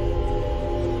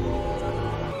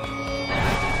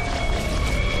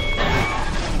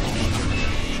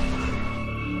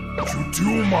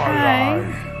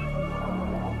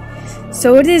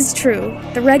 So it is true.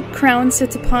 The red crown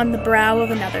sits upon the brow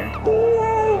of another.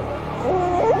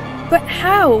 But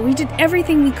how? We did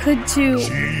everything we could to...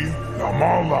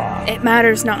 It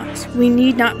matters not. We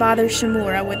need not bother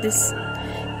Shimura with this.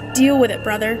 Deal with it,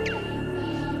 brother.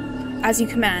 As you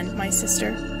command, my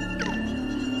sister.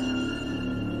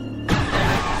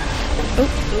 Oh.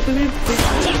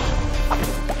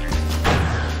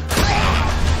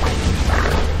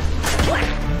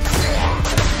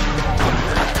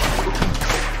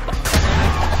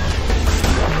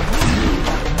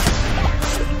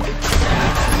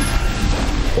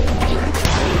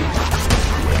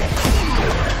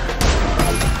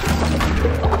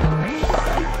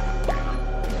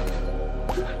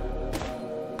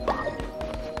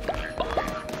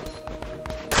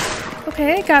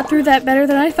 Okay, I got through that better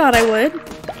than I thought I would.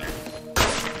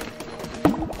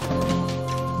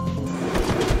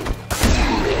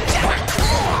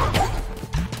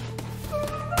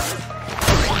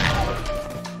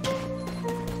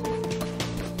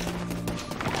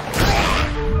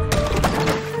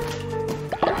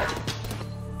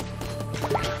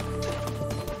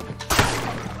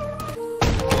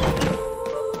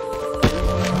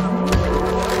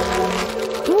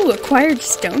 Ooh, acquired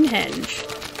Stonehenge.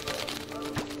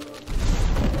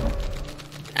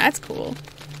 That's cool.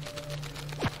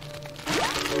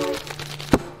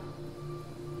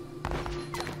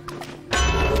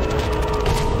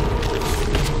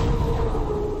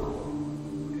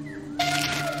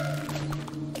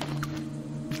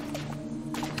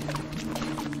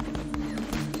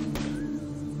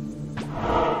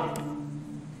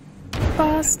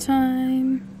 Boss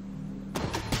time.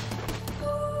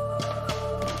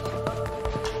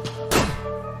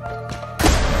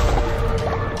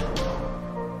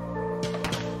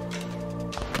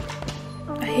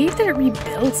 I hate that it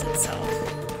rebuilds itself.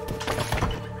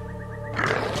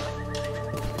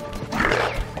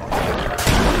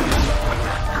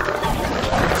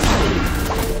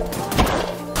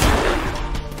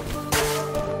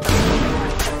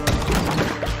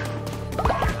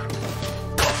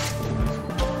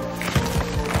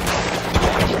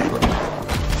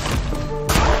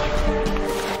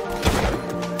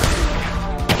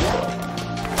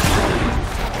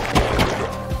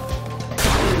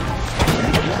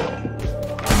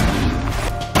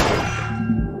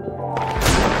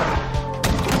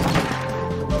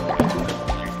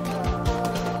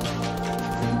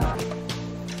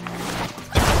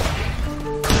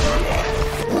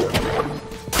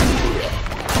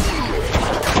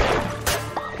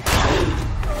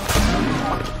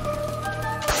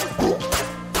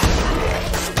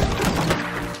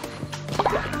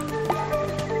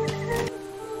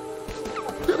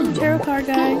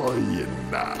 smart guy. For you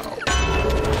now.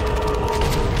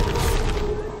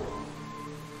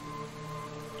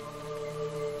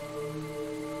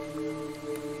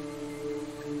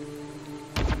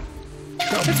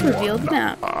 Let's reveal the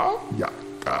map.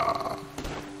 Yaka.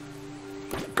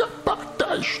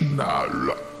 Partage na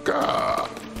laka.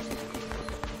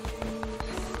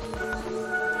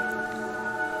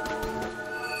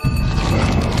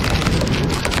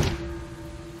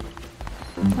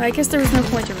 Well, I guess there was no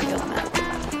point to reveal the map.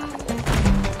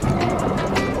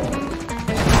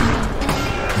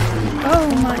 Oh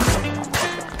my.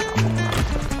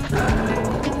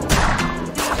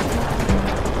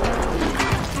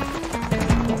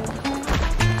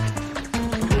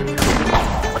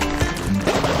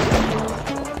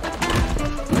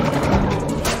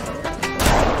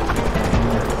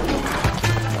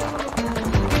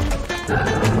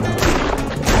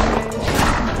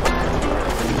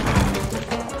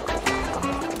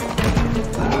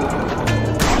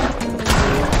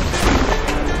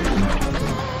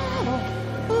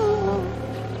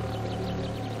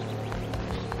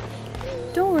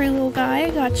 Don't worry, little guy, I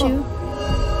got you.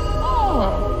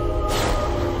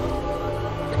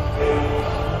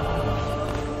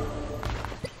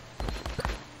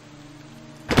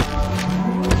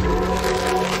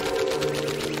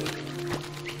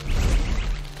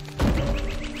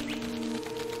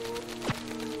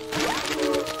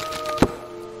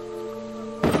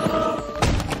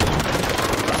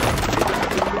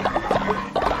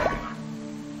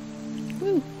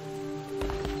 Woo.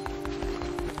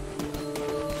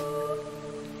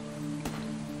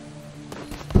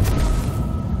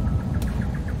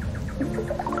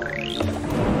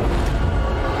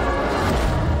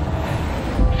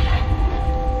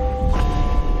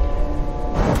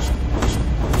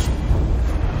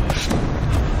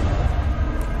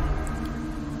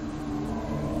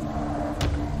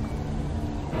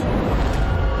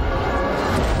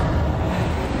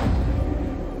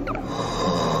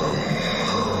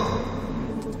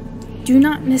 Do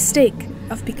not mistake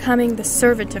of becoming the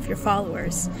servant of your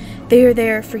followers. They are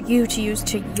there for you to use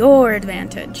to your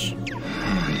advantage.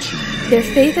 Their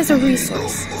faith is a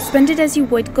resource. Spend it as you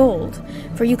would gold,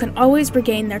 for you can always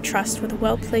regain their trust with a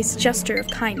well-placed gesture of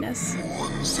kindness.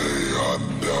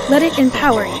 Let it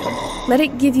empower you. Let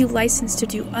it give you license to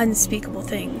do unspeakable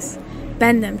things.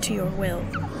 Bend them to your will.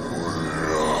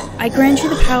 I grant you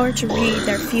the power to read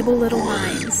their feeble little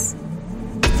minds.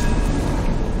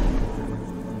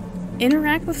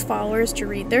 Interact with followers to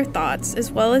read their thoughts,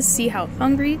 as well as see how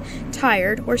hungry,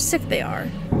 tired, or sick they are.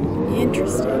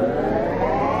 Interesting.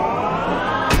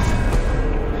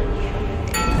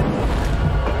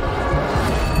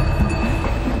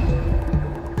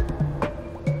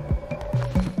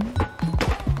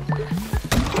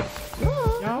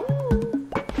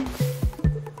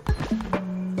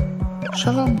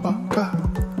 Shalom baka.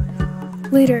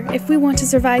 Later, if we want to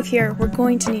survive here, we're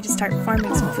going to need to start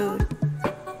farming some food.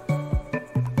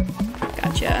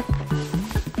 Gotcha.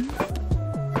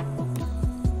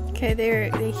 Okay,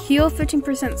 they heal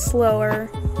 15% slower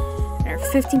and are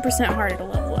 15% harder to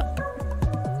level up.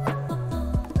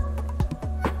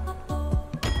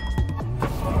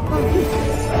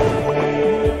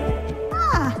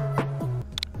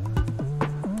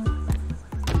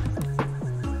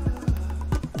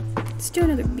 Let's do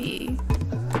another bee.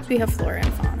 We have flora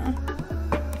and fauna.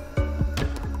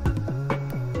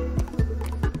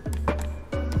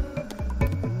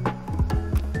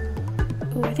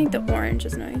 Oh, I think the orange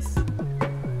is nice.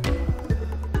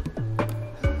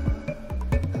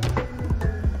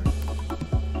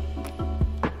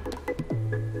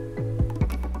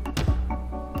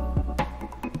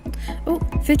 Oh,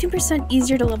 15%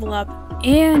 easier to level up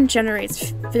and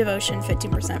generates devotion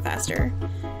 15% faster.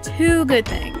 Two good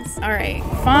things. Alright,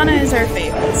 fauna is our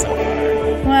favorite so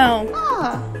far. Well,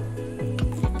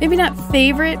 maybe not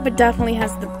favorite, but definitely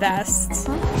has the best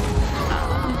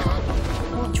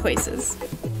choices.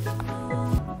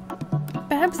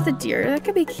 Babs the deer, that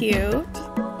could be cute.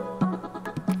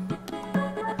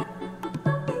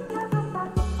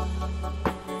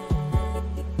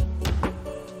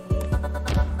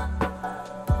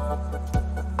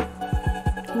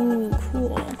 Ooh,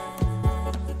 cool.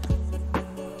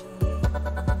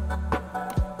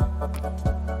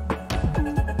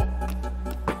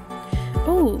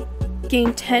 Oh,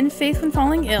 gain 10 faith when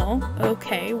falling ill.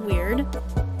 Okay, weird.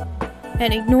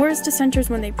 And ignores dissenters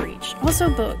when they breach. Also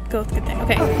both good thing.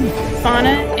 Okay, fauna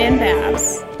and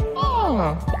Babs.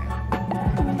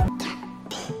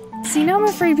 See, now I'm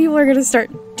afraid people are gonna start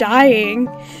dying,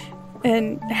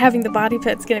 and having the body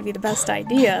pit's gonna be the best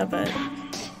idea, but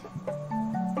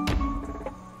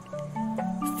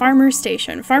Farmer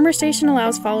Station. Farmer Station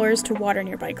allows followers to water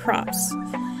nearby crops.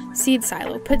 Seed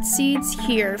silo. Put seeds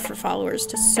here for followers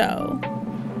to sow.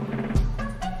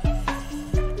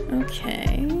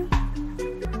 Okay.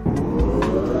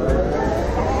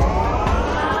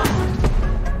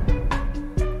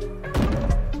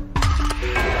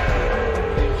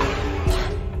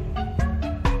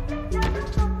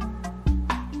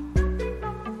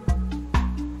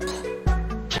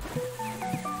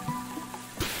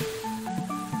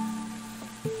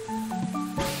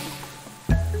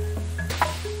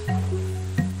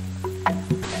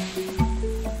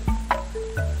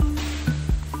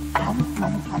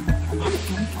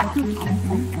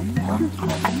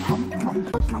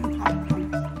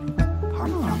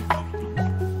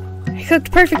 It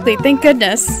cooked perfectly, thank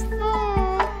goodness.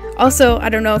 Also, I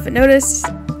don't know if it noticed,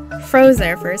 froze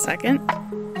there for a second.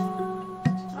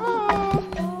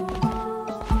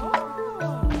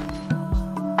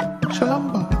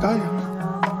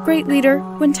 Great leader,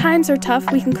 when times are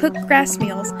tough, we can cook grass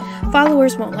meals.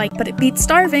 Followers won't like, but it beats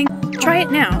starving. Try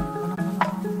it now.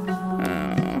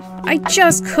 I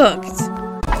just cooked.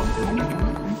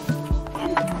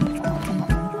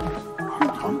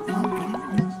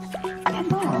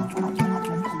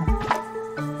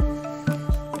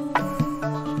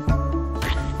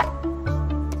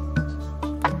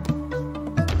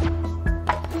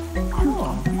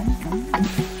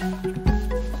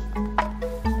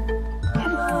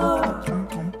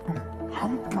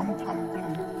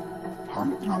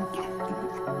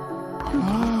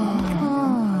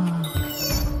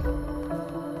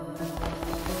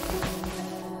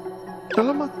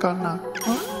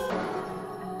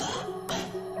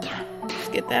 Let's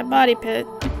get that body pit.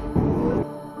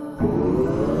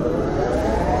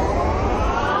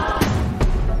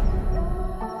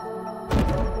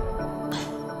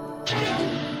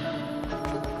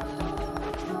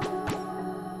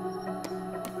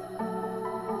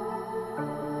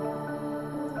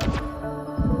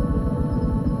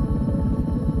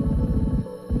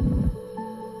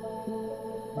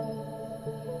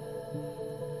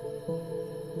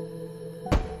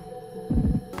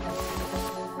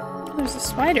 There's a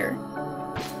spider.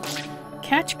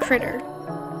 Catch critter.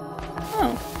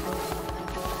 Oh.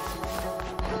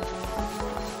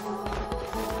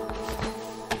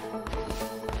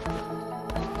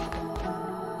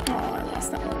 Oh, I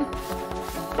lost that one.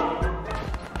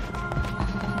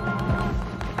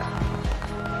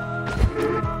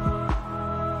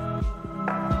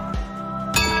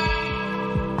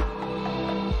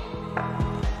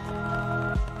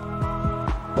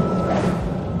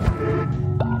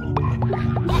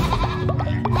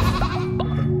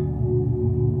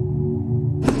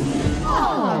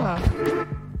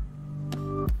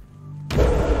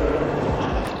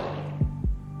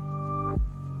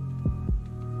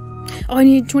 Oh, I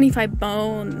need 25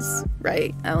 bones.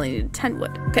 Right, I only need 10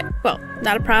 wood. Okay, well,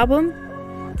 not a problem.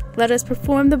 Let us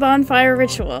perform the bonfire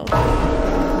ritual.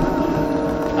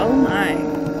 Oh my.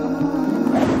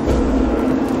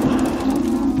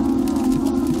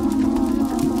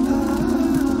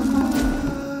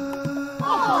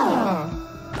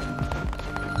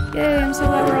 Yay, I'm so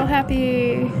glad we're all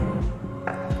happy.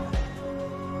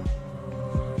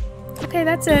 Okay,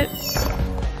 that's it.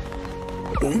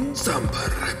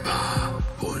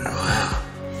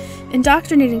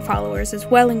 Indoctrinating followers is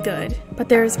well and good, but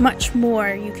there is much more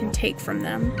you can take from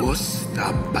them.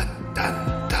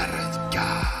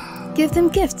 Give them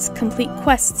gifts, complete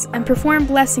quests, and perform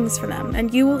blessings for them,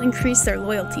 and you will increase their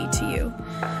loyalty to you.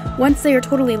 Once they are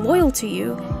totally loyal to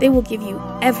you, they will give you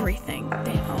everything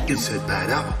they own.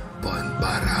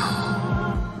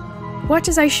 Watch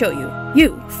as I show you.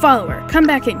 You, follower, come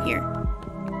back in here.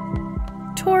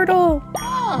 Turtle!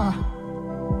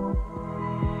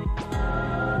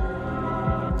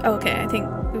 Okay, I think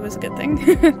it was a good thing.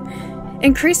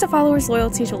 Increase a follower's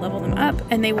loyalty to level them up,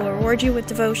 and they will reward you with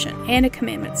devotion and a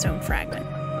commandment stone fragment.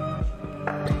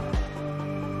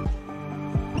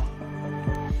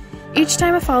 Each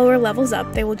time a follower levels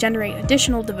up, they will generate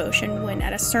additional devotion when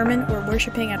at a sermon or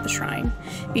worshipping at the shrine.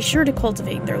 Be sure to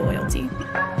cultivate their loyalty.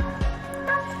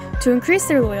 To increase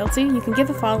their loyalty, you can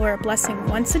give a follower a blessing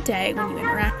once a day when you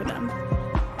interact with them.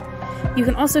 You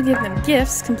can also give them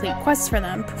gifts, complete quests for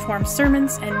them, perform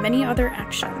sermons, and many other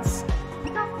actions.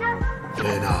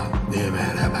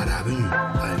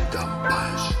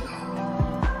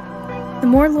 The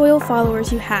more loyal followers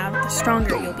you have, the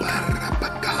stronger you'll become.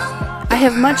 I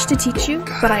have much to teach you,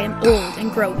 but I am old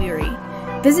and grow weary.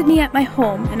 Visit me at my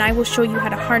home, and I will show you how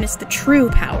to harness the true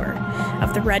power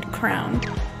of the Red Crown.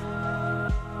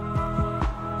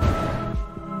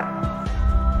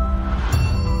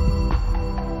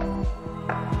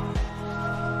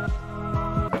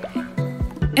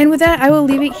 And with that, I will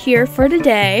leave it here for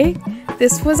today.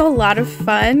 This was a lot of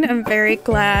fun. I'm very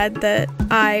glad that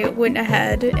I went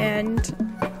ahead and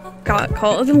got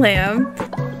Cult of the Lamb.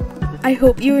 I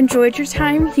hope you enjoyed your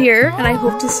time here, and I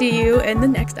hope to see you in the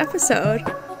next episode.